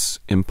given this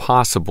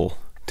impossible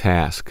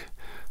task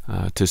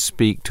to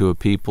speak to a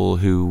people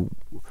who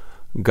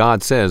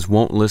God says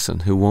won't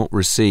listen, who won't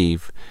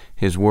receive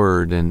His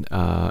word. And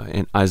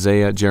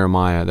Isaiah,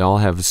 Jeremiah, they all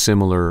have a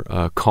similar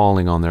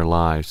calling on their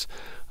lives.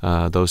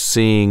 Those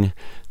seeing,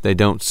 they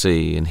don't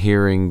see, and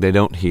hearing, they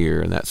don't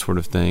hear, and that sort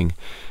of thing.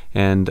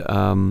 And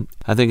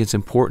I think it's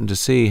important to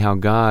see how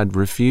God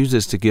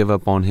refuses to give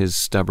up on His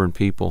stubborn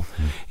people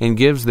and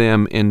gives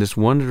them, in this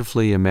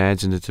wonderfully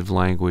imaginative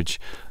language,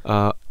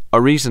 a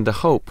reason to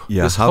hope.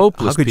 Yeah, how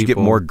could you get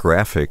more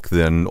graphic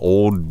than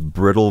old,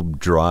 brittle,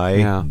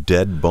 dry,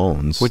 dead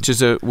bones? Which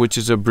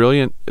is a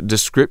brilliant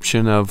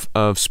description of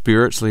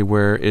spiritually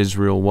where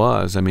Israel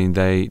was. I mean,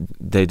 they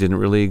didn't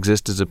really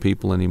exist as a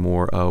people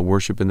anymore.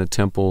 Worship in the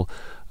temple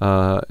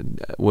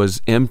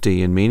was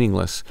empty and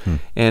meaningless.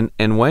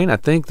 And Wayne, I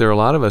think there are a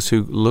lot of us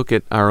who look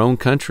at our own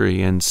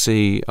country and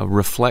see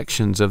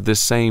reflections of this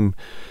same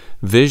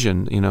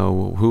vision. You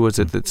know, who was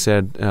it that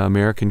said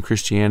American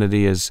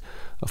Christianity is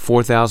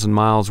 4,000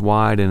 miles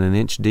wide and an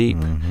inch deep?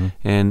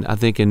 And I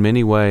think in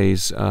many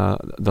ways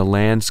the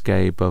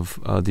landscape of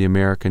the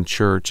American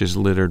church is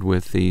littered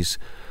with these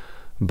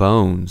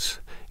bones.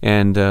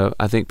 And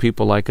I think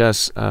people like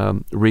us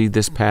read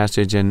this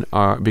passage and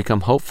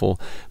become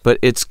hopeful. But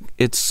it's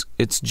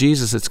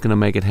Jesus that's going to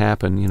make it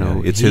happen. You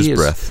know, it's His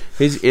breath.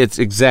 It's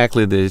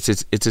exactly this.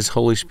 It's His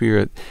Holy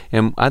Spirit.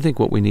 And I think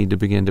what we need to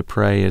begin to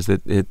pray is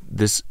that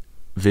this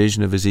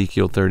vision of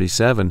Ezekiel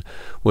 37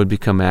 would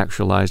become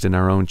actualized in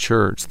our own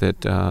church.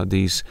 That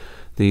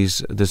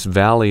this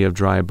valley of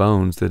dry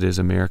bones that is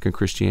American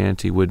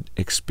Christianity would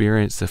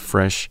experience the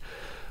fresh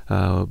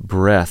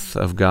breath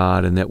of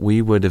God, and that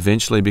we would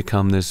eventually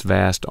become this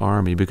vast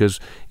army. Because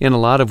in a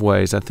lot of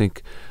ways, I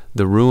think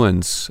the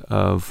ruins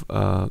of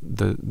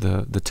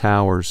the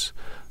towers,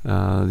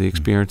 the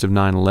experience of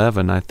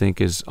 9/11, I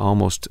think is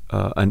almost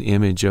an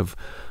image of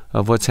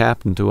what's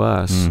happened to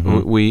us.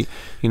 We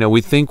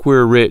think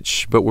we're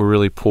rich, but we're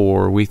really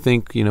poor. We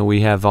think,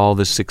 we have all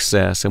this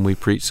success, and we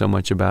preach so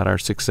much about our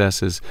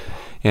successes.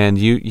 And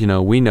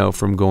we know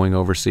from going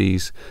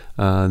overseas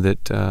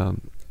that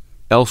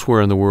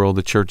elsewhere in the world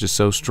the church is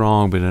so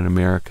strong, but in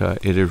America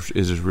it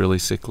is really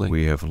sickly.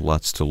 We have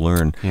lots to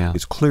learn. Yeah.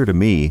 It's clear to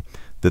me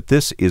that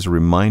this is a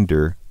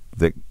reminder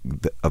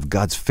of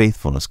God's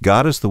faithfulness.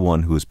 God is the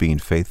one who is being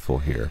faithful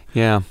here.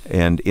 Yeah.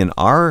 And in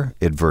our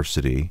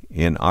adversity,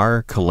 in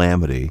our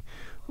calamity,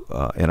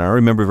 and I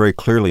remember very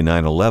clearly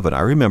 9/11,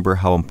 I remember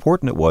how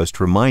important it was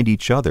to remind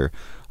each other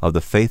of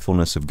the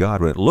faithfulness of God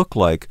when it looked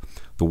like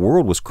the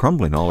world was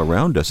crumbling all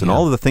around us, and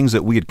all of the things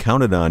that we had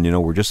counted on,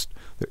 were just,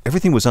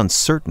 everything was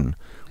uncertain.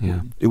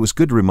 Yeah. It was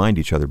good to remind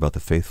each other about the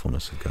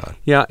faithfulness of God.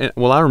 Yeah,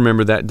 well, I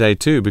remember that day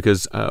too,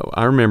 because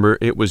I remember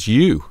it was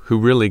you who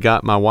really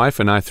got my wife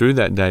and I through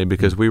that day,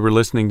 because we were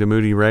listening to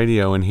Moody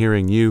Radio and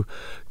hearing you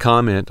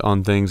comment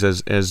on things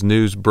as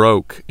news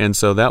broke, and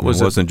so that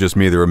was. It wasn't just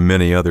me; there were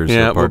many others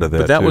a part of that.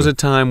 But that too. was a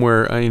time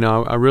where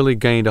I really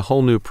gained a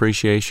whole new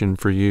appreciation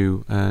for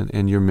you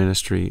and your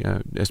ministry,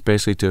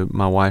 especially to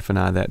my wife and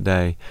I that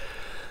day.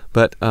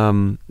 But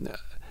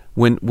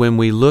when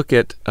we look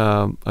at,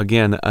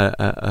 again,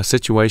 a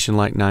situation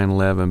like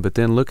 9/11, but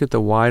then look at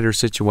the wider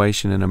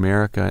situation in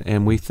America,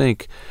 and we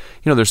think,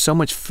 there's so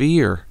much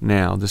fear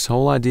now, this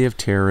whole idea of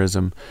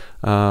terrorism,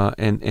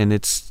 and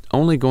it's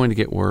only going to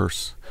get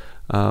worse.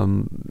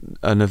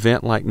 an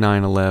event like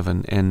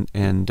 9/11,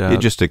 and it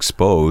just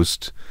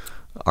exposed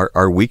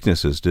our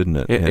weaknesses, didn't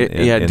it?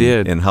 It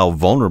did, and how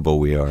vulnerable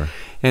we are.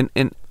 And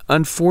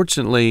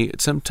unfortunately,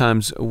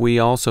 sometimes we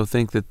also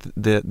think that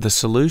the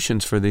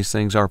solutions for these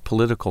things are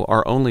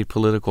only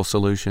political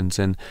solutions.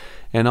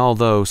 And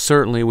although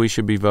certainly we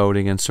should be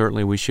voting and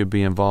certainly we should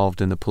be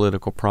involved in the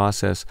political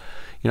process,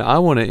 I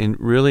want to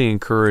really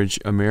encourage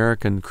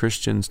American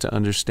Christians to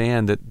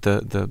understand that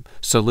the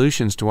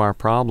solutions to our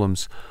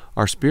problems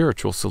are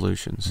spiritual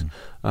solutions.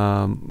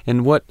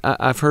 And what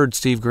I've heard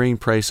Steve Green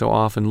pray so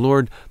often,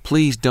 Lord,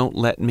 please don't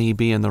let me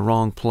be in the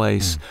wrong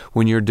place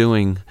when you're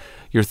doing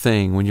your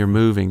thing, when you're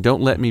moving.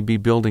 Don't let me be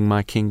building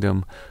my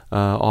kingdom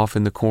off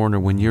in the corner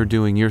when you're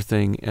doing your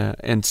thing.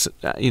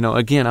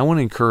 Again, I want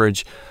to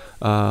encourage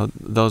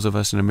those of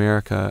us in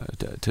America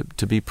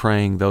to be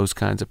praying those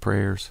kinds of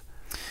prayers.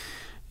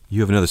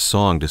 You have another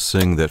song to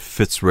sing that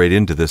fits right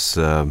into this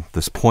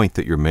point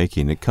that you're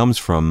making. It comes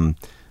from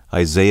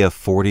Isaiah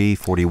 40,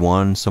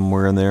 41,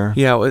 somewhere in there?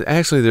 Yeah, well,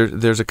 actually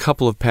there's a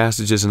couple of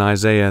passages in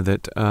Isaiah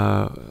that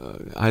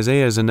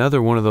Isaiah is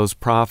another one of those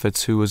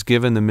prophets who was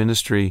given the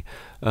ministry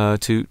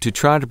to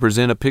try to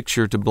present a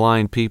picture to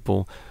blind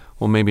people.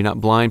 Well, maybe not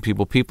blind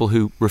people, people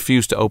who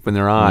refuse to open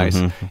their eyes,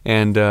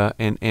 and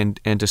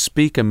to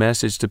speak a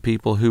message to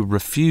people who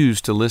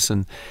refuse to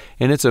listen.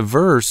 And it's a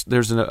verse,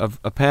 there's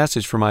a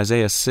passage from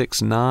Isaiah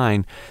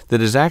 6:9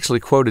 that is actually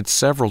quoted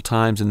several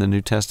times in the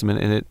New Testament,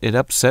 and it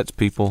upsets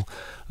people.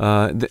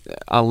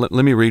 Let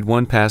me read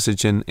one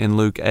passage in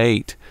Luke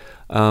 8.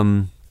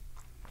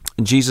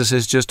 Jesus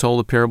has just told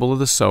the parable of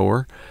the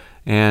sower,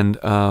 and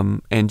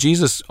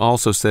Jesus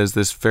also says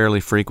this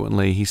fairly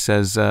frequently. He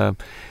says,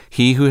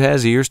 he who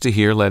has ears to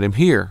hear, let him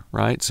hear,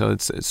 right? So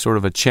it's sort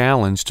of a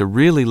challenge to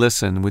really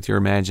listen with your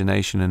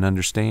imagination and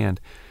understand.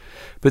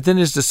 But then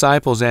his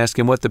disciples ask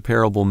him what the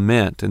parable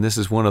meant, and this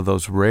is one of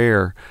those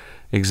rare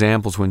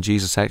examples when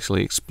Jesus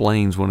actually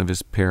explains one of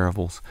his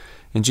parables.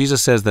 And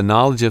Jesus says, the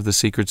knowledge of the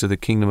secrets of the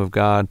kingdom of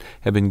God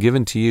have been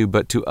given to you,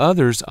 but to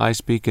others I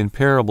speak in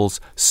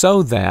parables,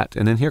 so that,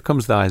 and then here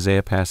comes the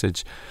Isaiah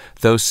passage,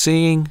 though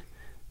seeing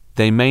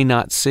they may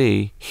not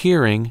see,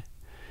 hearing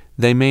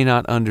they may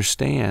not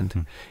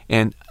understand.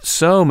 And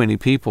so many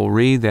people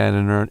read that,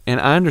 and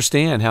I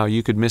understand how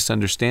you could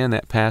misunderstand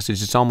that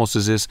passage. It's almost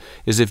as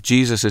if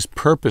Jesus is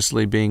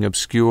purposely being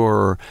obscure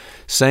or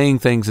saying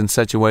things in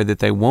such a way that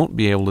they won't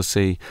be able to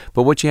see.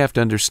 But what you have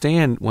to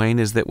understand, Wayne,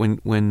 is that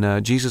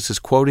when Jesus is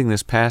quoting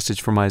this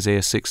passage from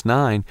Isaiah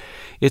 6:9,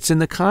 it's in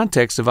the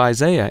context of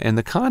Isaiah, and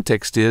the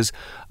context is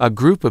a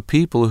group of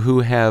people who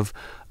have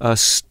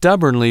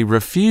stubbornly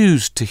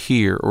refused to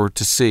hear or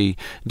to see.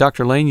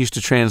 Dr. Lane used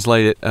to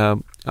translate it,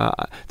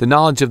 the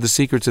knowledge of the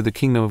secrets of the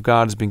kingdom of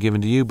God has been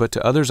given to you, but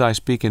to others I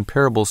speak in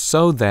parables,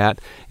 so that,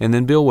 and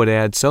then Bill would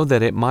add, so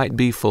that it might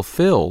be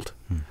fulfilled,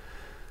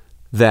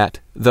 that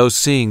though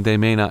seeing they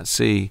may not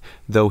see,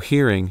 though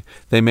hearing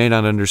they may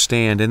not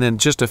understand. And then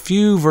just a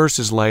few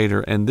verses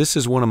later, and this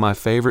is one of my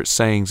favorite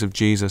sayings of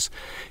Jesus,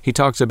 he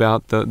talks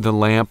about the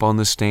lamp on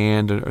the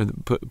stand, or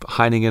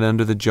hiding it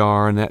under the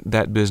jar, and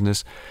that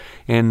business.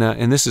 And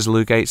this is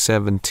Luke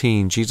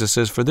 8:17. Jesus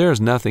says, for there is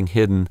nothing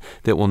hidden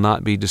that will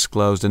not be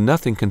disclosed, and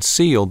nothing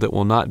concealed that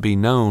will not be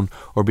known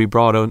or be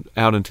brought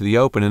out into the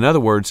open. In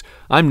other words,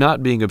 I'm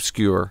not being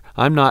obscure.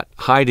 I'm not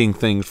hiding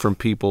things from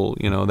people,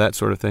 that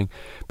sort of thing.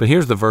 But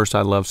here's the verse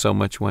I love so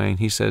much, Wayne.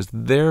 He says,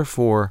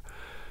 therefore,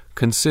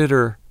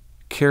 consider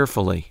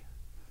carefully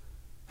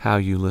how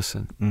you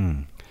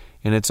listen.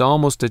 And it's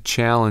almost a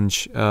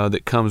challenge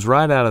that comes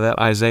right out of that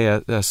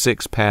Isaiah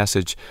 6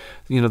 passage.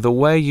 The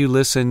way you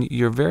listen,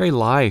 your very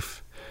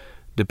life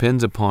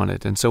depends upon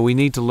it. And so we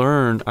need to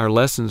learn our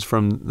lessons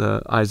from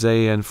the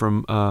Isaiah and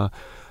from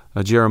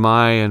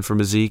Jeremiah and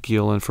from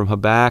Ezekiel and from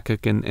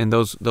Habakkuk and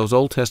those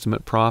Old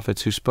Testament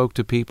prophets who spoke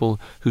to people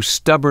who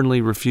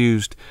stubbornly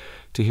refused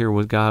to hear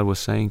what God was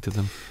saying to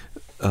them.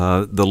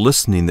 The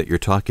listening that you're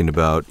talking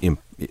about,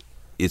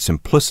 it's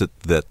implicit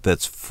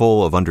that's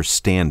full of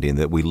understanding,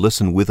 that we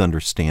listen with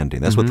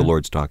understanding. That's what the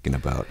Lord's talking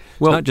about.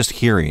 Well, it's not just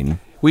hearing.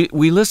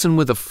 We listen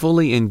with a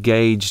fully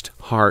engaged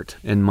heart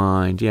and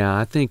mind. Yeah,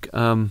 I think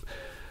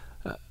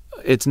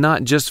it's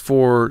not just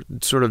for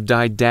sort of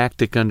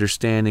didactic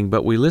understanding,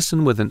 but we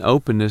listen with an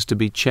openness to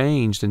be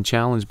changed and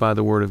challenged by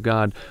the Word of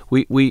God.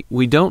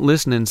 We don't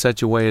listen in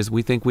such a way as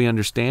we think we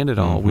understand it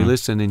all. We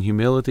listen in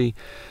humility.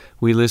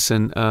 We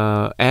listen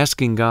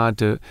asking God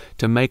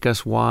to make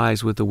us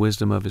wise with the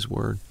wisdom of His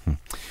Word.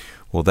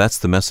 Well, that's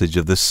the message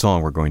of this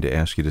song we're going to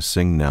ask you to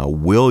sing now.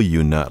 Will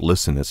you not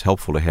listen? It's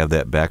helpful to have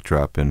that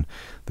backdrop in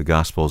the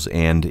Gospels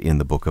and in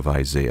the book of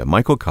Isaiah.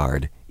 Michael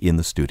Card in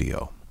the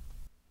studio.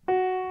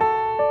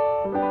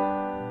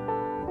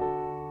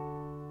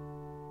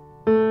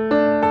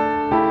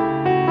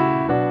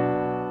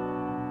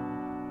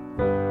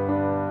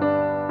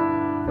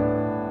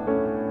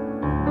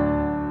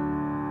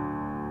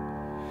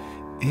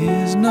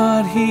 Is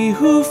not He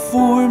who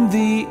formed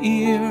the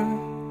ear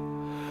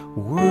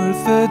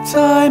worth the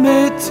time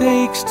it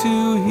takes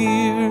to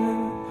hear?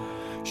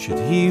 Should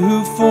He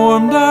who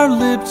formed our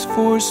lips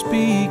for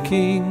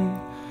speaking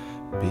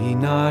Be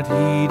not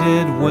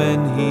heeded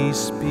when he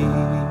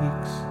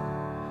speaks.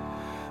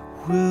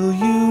 Will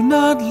you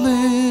not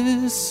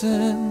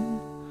listen?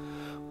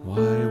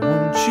 Why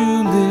won't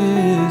you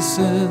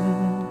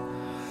listen?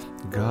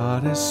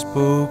 God has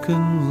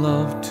spoken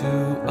love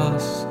to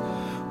us.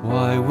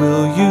 Why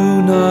will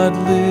you not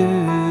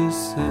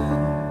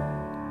listen?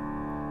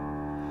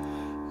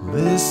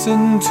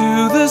 Listen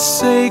to the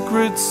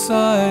sacred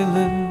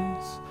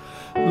silence.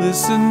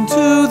 Listen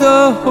to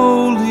the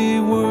holy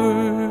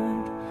word.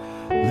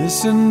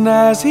 Listen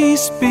as he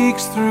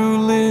speaks through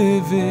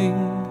living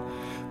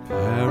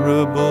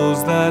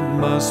parables that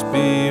must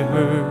be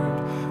heard.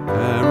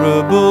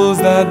 Parables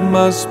that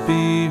must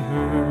be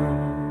heard.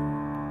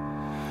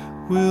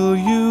 Will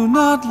you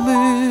not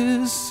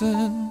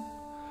listen?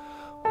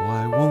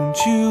 Why won't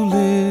you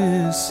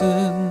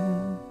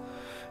listen?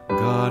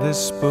 God has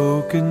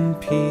spoken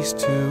peace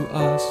to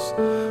us.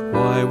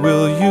 Why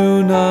will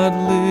you not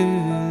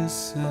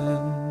listen?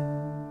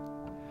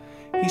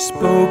 He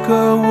spoke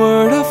a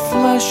word of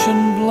flesh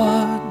and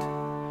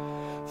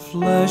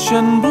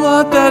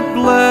blood that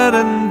bled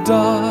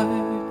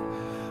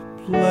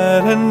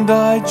and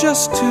died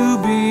just to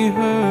be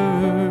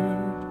heard.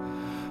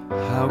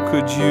 How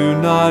could you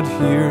not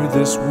hear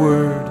this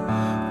word?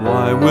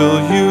 Why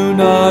will you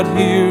not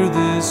hear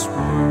this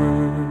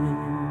word?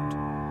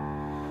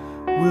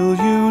 Will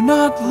you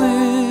not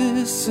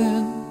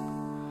listen?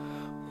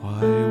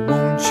 Why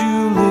won't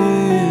you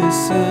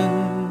listen?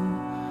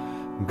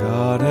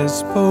 God has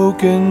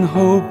spoken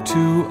hope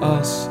to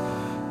us.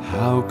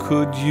 How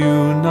could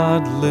you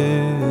not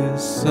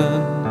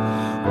listen?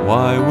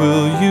 Why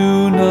will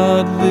you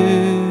not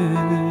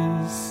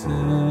listen?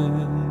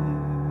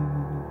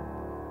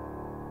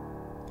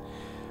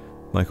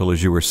 Michael,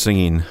 as you were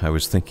singing, I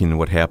was thinking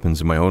what happens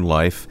in my own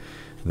life,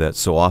 that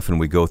so often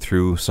we go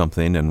through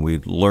something and we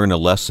learn a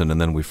lesson and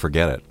then we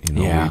forget it.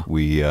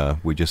 We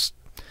just,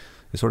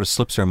 it sort of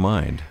slips our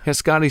mind. As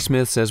Scotty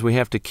Smith says, we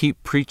have to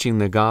keep preaching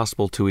the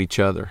gospel to each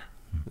other.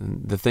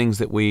 The things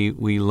that we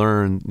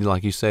learn,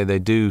 like you say, they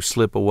do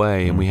slip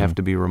away, and we have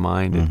to be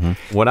reminded.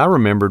 What I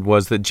remembered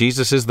was that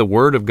Jesus is the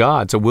Word of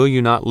God. So will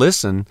you not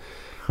listen?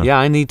 Yeah,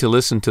 I need to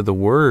listen to the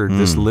Word,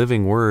 this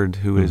living Word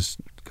who is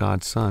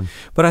God's Son.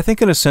 But I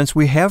think in a sense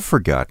we have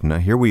forgotten. Now,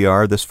 here we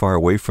are this far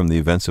away from the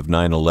events of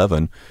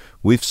 9/11.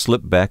 We've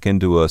slipped back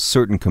into a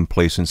certain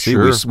complacency.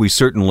 Sure. We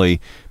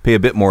certainly pay a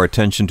bit more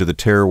attention to the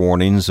terror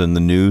warnings and the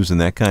news and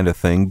that kind of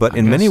thing, but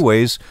in many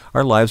ways,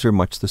 our lives are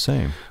much the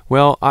same.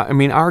 Well, I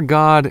mean, our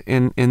God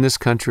in this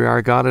country,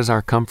 our God is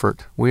our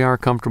comfort. We are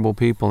comfortable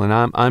people, and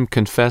I'm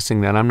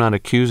confessing that. I'm not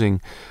accusing.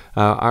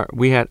 Our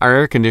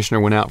air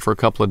conditioner went out for a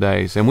couple of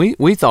days, and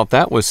we thought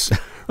that was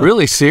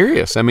really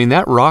serious. I mean,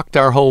 that rocked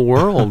our whole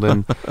world,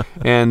 and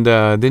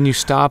then you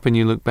stop and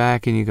you look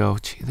back and you go,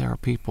 gee, there are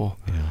people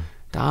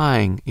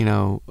dying.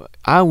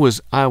 I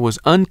was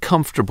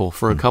uncomfortable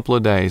for a couple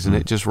of days, and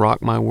it just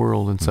rocked my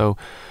world. And so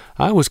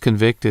I was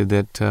convicted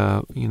that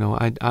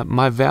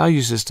my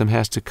value system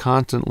has to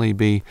constantly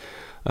be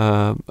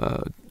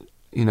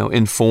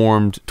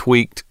informed,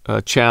 tweaked,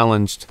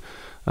 challenged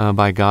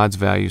by God's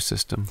value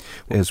system.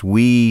 As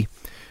we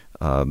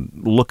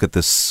look at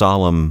this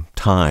solemn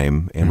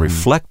time and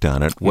reflect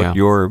on it, what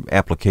your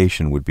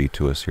application would be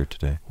to us here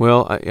today?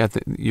 Well,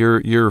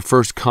 your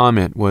first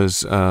comment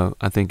was,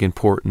 I think,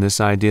 important. This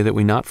idea that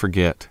we not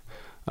forget.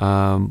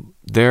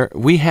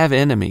 We have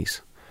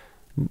enemies.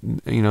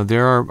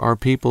 There are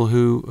people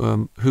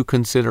who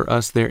consider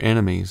us their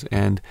enemies,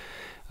 and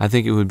I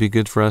think it would be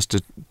good for us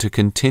to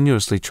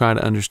continuously try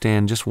to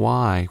understand just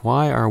why.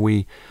 Why are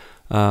we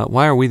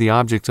the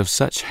objects of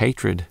such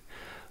hatred?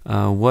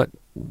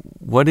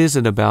 What is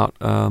it about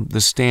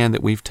the stand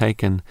that we've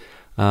taken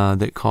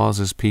that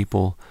causes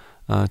people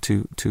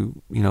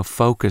to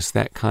focus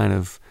that kind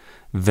of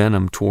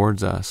venom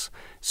towards us?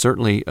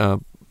 Certainly,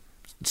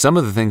 some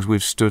of the things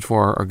we've stood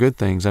for are good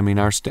things. I mean,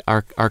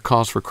 our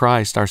cause for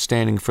Christ, our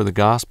standing for the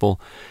gospel,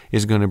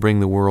 is going to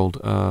bring the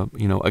world,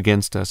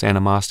 against us,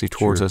 animosity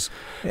towards us.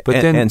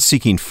 But then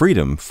seeking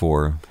freedom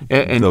for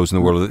those in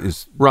the world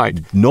is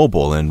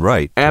noble and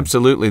right.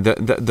 Absolutely.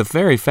 The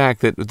very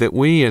fact that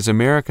we as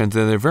Americans,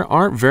 there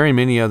aren't very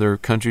many other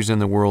countries in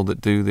the world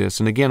that do this.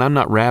 And again, I'm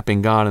not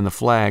wrapping God in the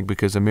flag,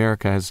 because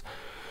America has,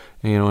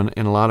 in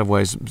a lot of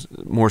ways,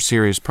 more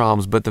serious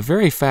problems. But the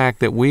very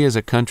fact that we as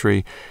a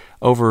country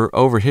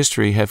over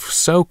history have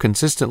so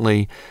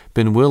consistently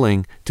been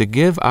willing to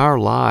give our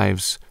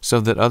lives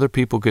so that other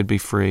people could be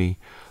free,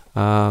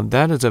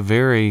 that is a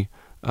very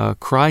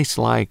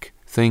Christ-like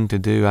thing to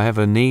do. I have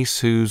a niece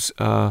who's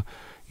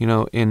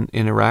in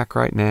Iraq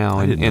right now,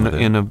 and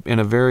in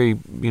a very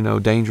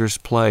dangerous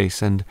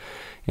place, and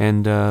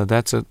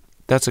that's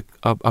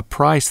a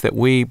price that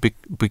we,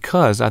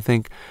 because I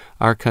think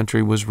our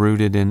country was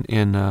rooted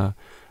in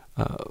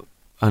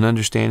an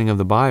understanding of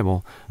the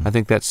Bible. I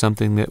think that's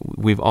something that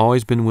we've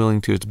always been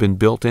willing to. It's been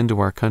built into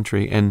our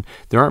country, and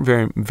there aren't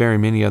very, very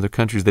many other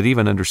countries that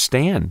even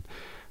understand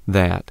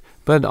that.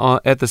 But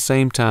at the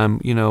same time,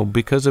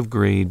 because of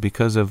greed,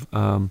 because of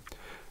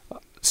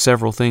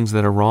several things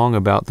that are wrong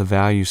about the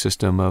value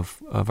system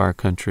of our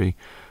country.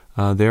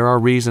 There are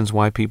reasons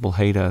why people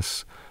hate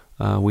us.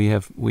 We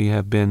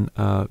have been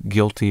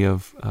guilty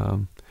of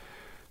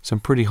some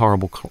pretty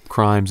horrible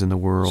crimes in the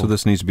world. So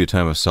this needs to be a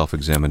time of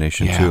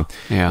self-examination, too.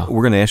 Yeah.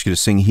 We're going to ask you to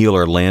sing Heal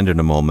Our Land in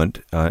a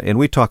moment. And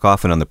we talk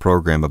often on the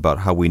program about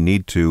how we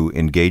need to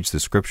engage the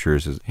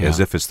Scriptures as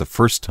if it's the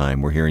first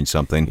time we're hearing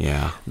something.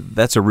 Yeah.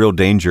 That's a real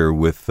danger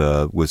with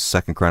 2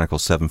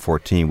 Chronicles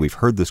 7:14. We've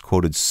heard this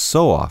quoted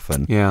so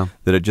often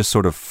that it just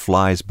sort of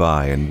flies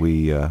by, and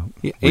we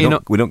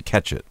don't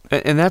catch it.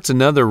 And that's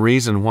another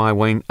reason why,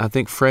 Wayne, I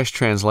think fresh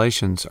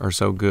translations are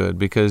so good,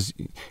 because,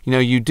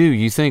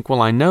 you think,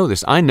 well, I know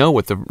this. I know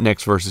what the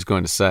next verse is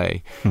going to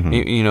say.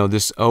 Mm-hmm.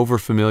 This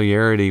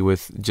over-familiarity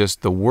with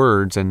just the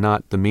words and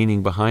not the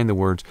meaning behind the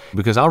words.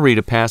 Because I'll read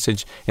a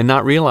passage and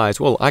not realize,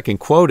 well, I can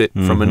quote it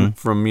from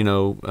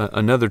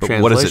another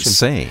translation. What is it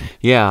saying?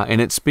 Yeah, and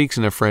it speaks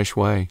in a fresh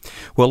way.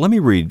 Well, let me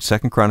read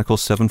 2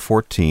 Chronicles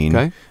 7:14.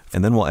 Okay.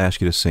 And then we'll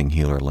ask you to sing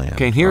Heal Our Land.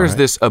 Okay, and here is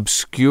this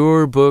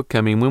obscure book.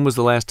 I mean, when was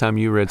the last time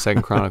you read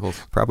 2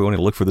 Chronicles? Probably wanted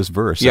to look for this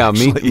verse. Yeah,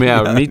 me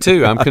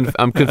too.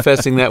 I'm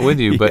confessing that with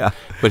you. But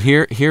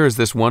here is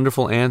this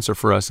wonderful answer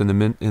for us in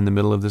the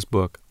middle of this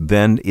book.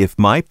 Then if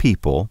my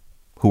people,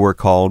 who are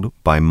called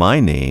by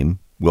my name,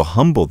 will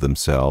humble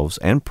themselves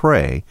and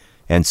pray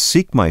and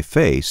seek my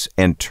face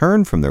and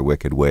turn from their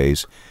wicked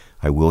ways,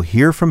 I will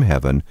hear from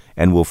heaven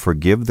and will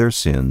forgive their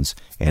sins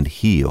and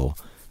heal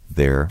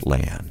their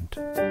land.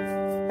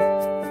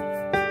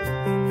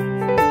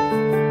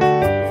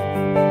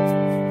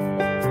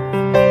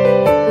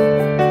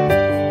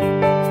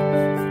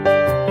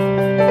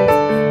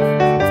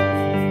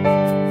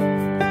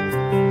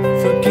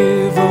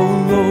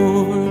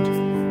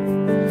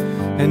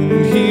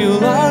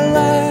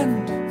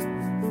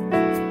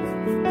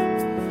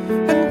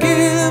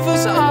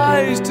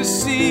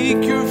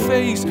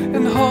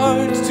 And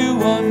hearts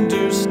to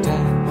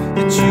understand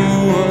that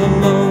you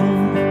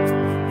alone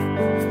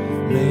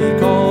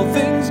make all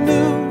things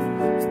new,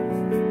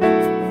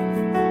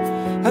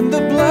 and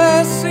the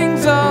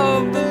blessings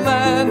of the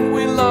land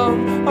we love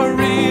are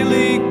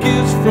really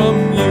gifts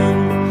from you.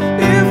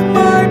 If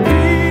my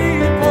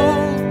people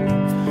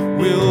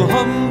will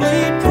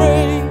humbly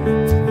pray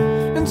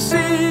and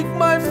seek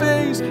my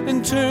face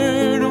and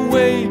turn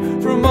away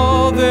from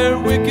all their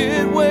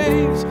wicked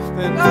ways,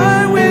 then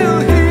I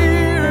will hear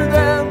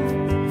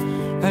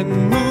and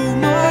move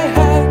my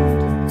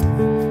hand,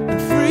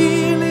 and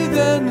freely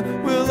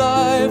then will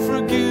I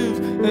forgive,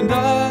 and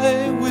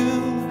I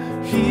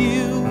will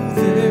heal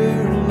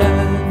their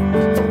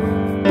land.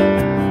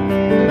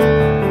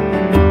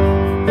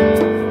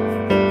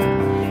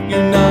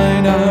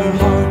 Unite our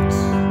hearts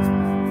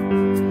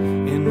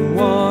in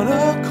one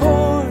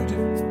accord,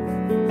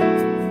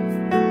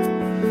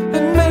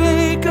 and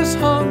make us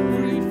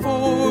hungry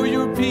for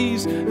your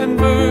peace, and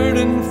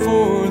burden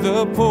for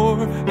the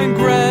poor, and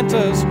grant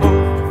us hope.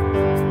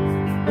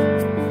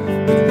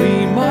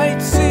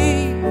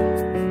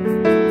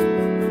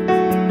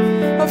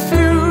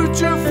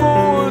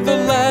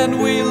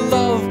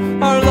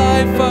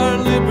 Our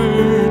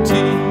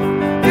liberty.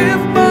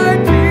 If my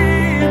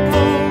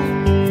people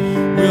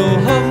will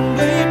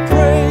humbly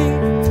pray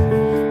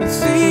and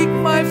seek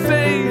my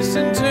face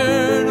and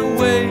turn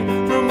away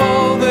from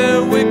all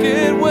their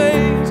wicked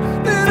ways,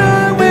 then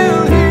I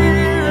will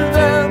hear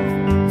them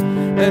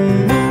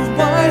and move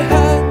my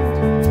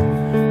hand,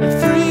 and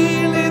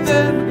freely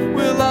then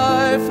will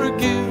I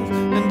forgive,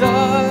 and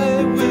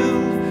I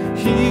will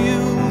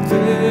heal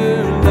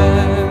their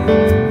land.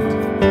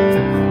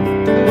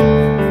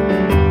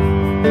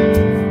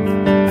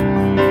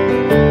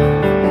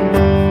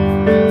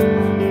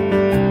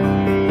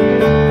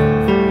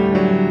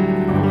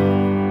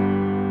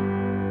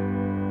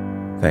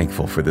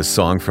 Thankful for this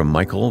song from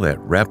Michael that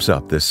wraps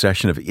up this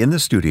session of In the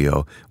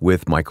Studio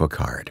with Michael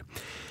Card.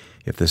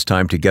 If this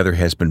time together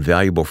has been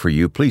valuable for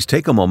you, please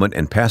take a moment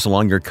and pass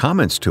along your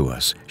comments to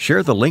us.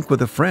 Share the link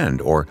with a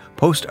friend or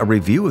post a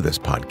review of this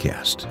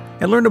podcast.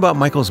 And learn about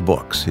Michael's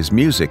books, his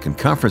music, and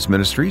conference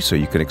ministry so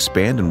you can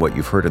expand on what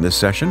you've heard in this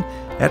session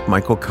at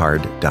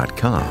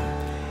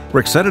michaelcard.com. We're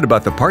excited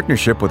about the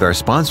partnership with our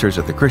sponsors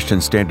at the Christian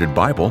Standard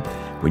Bible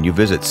when you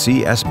visit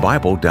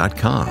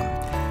csbible.com.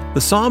 The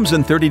Psalms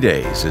in 30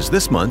 Days is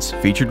this month's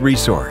featured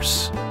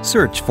resource.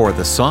 Search for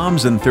the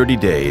Psalms in 30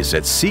 Days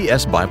at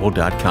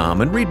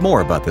csbible.com and read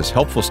more about this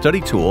helpful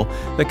study tool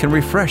that can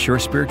refresh your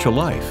spiritual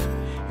life.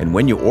 And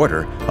when you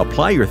order,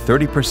 apply your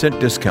 30%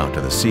 discount to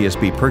the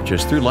CSB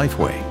purchase through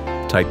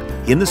Lifeway. Type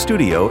 "In the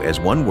Studio" as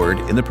one word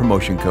in the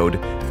promotion code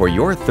for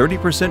your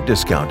 30%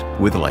 discount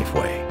with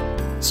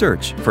Lifeway.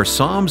 Search for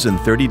Psalms in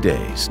 30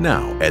 Days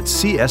now at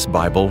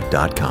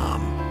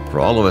csbible.com.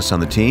 For all of us on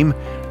the team,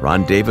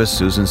 Ron Davis,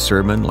 Susan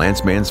Sermon,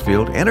 Lance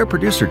Mansfield, and our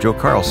producer, Joe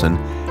Carlson,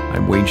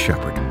 I'm Wayne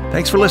Shepherd.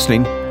 Thanks for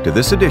listening to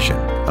this edition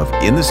of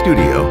In the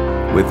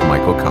Studio with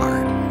Michael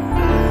Card.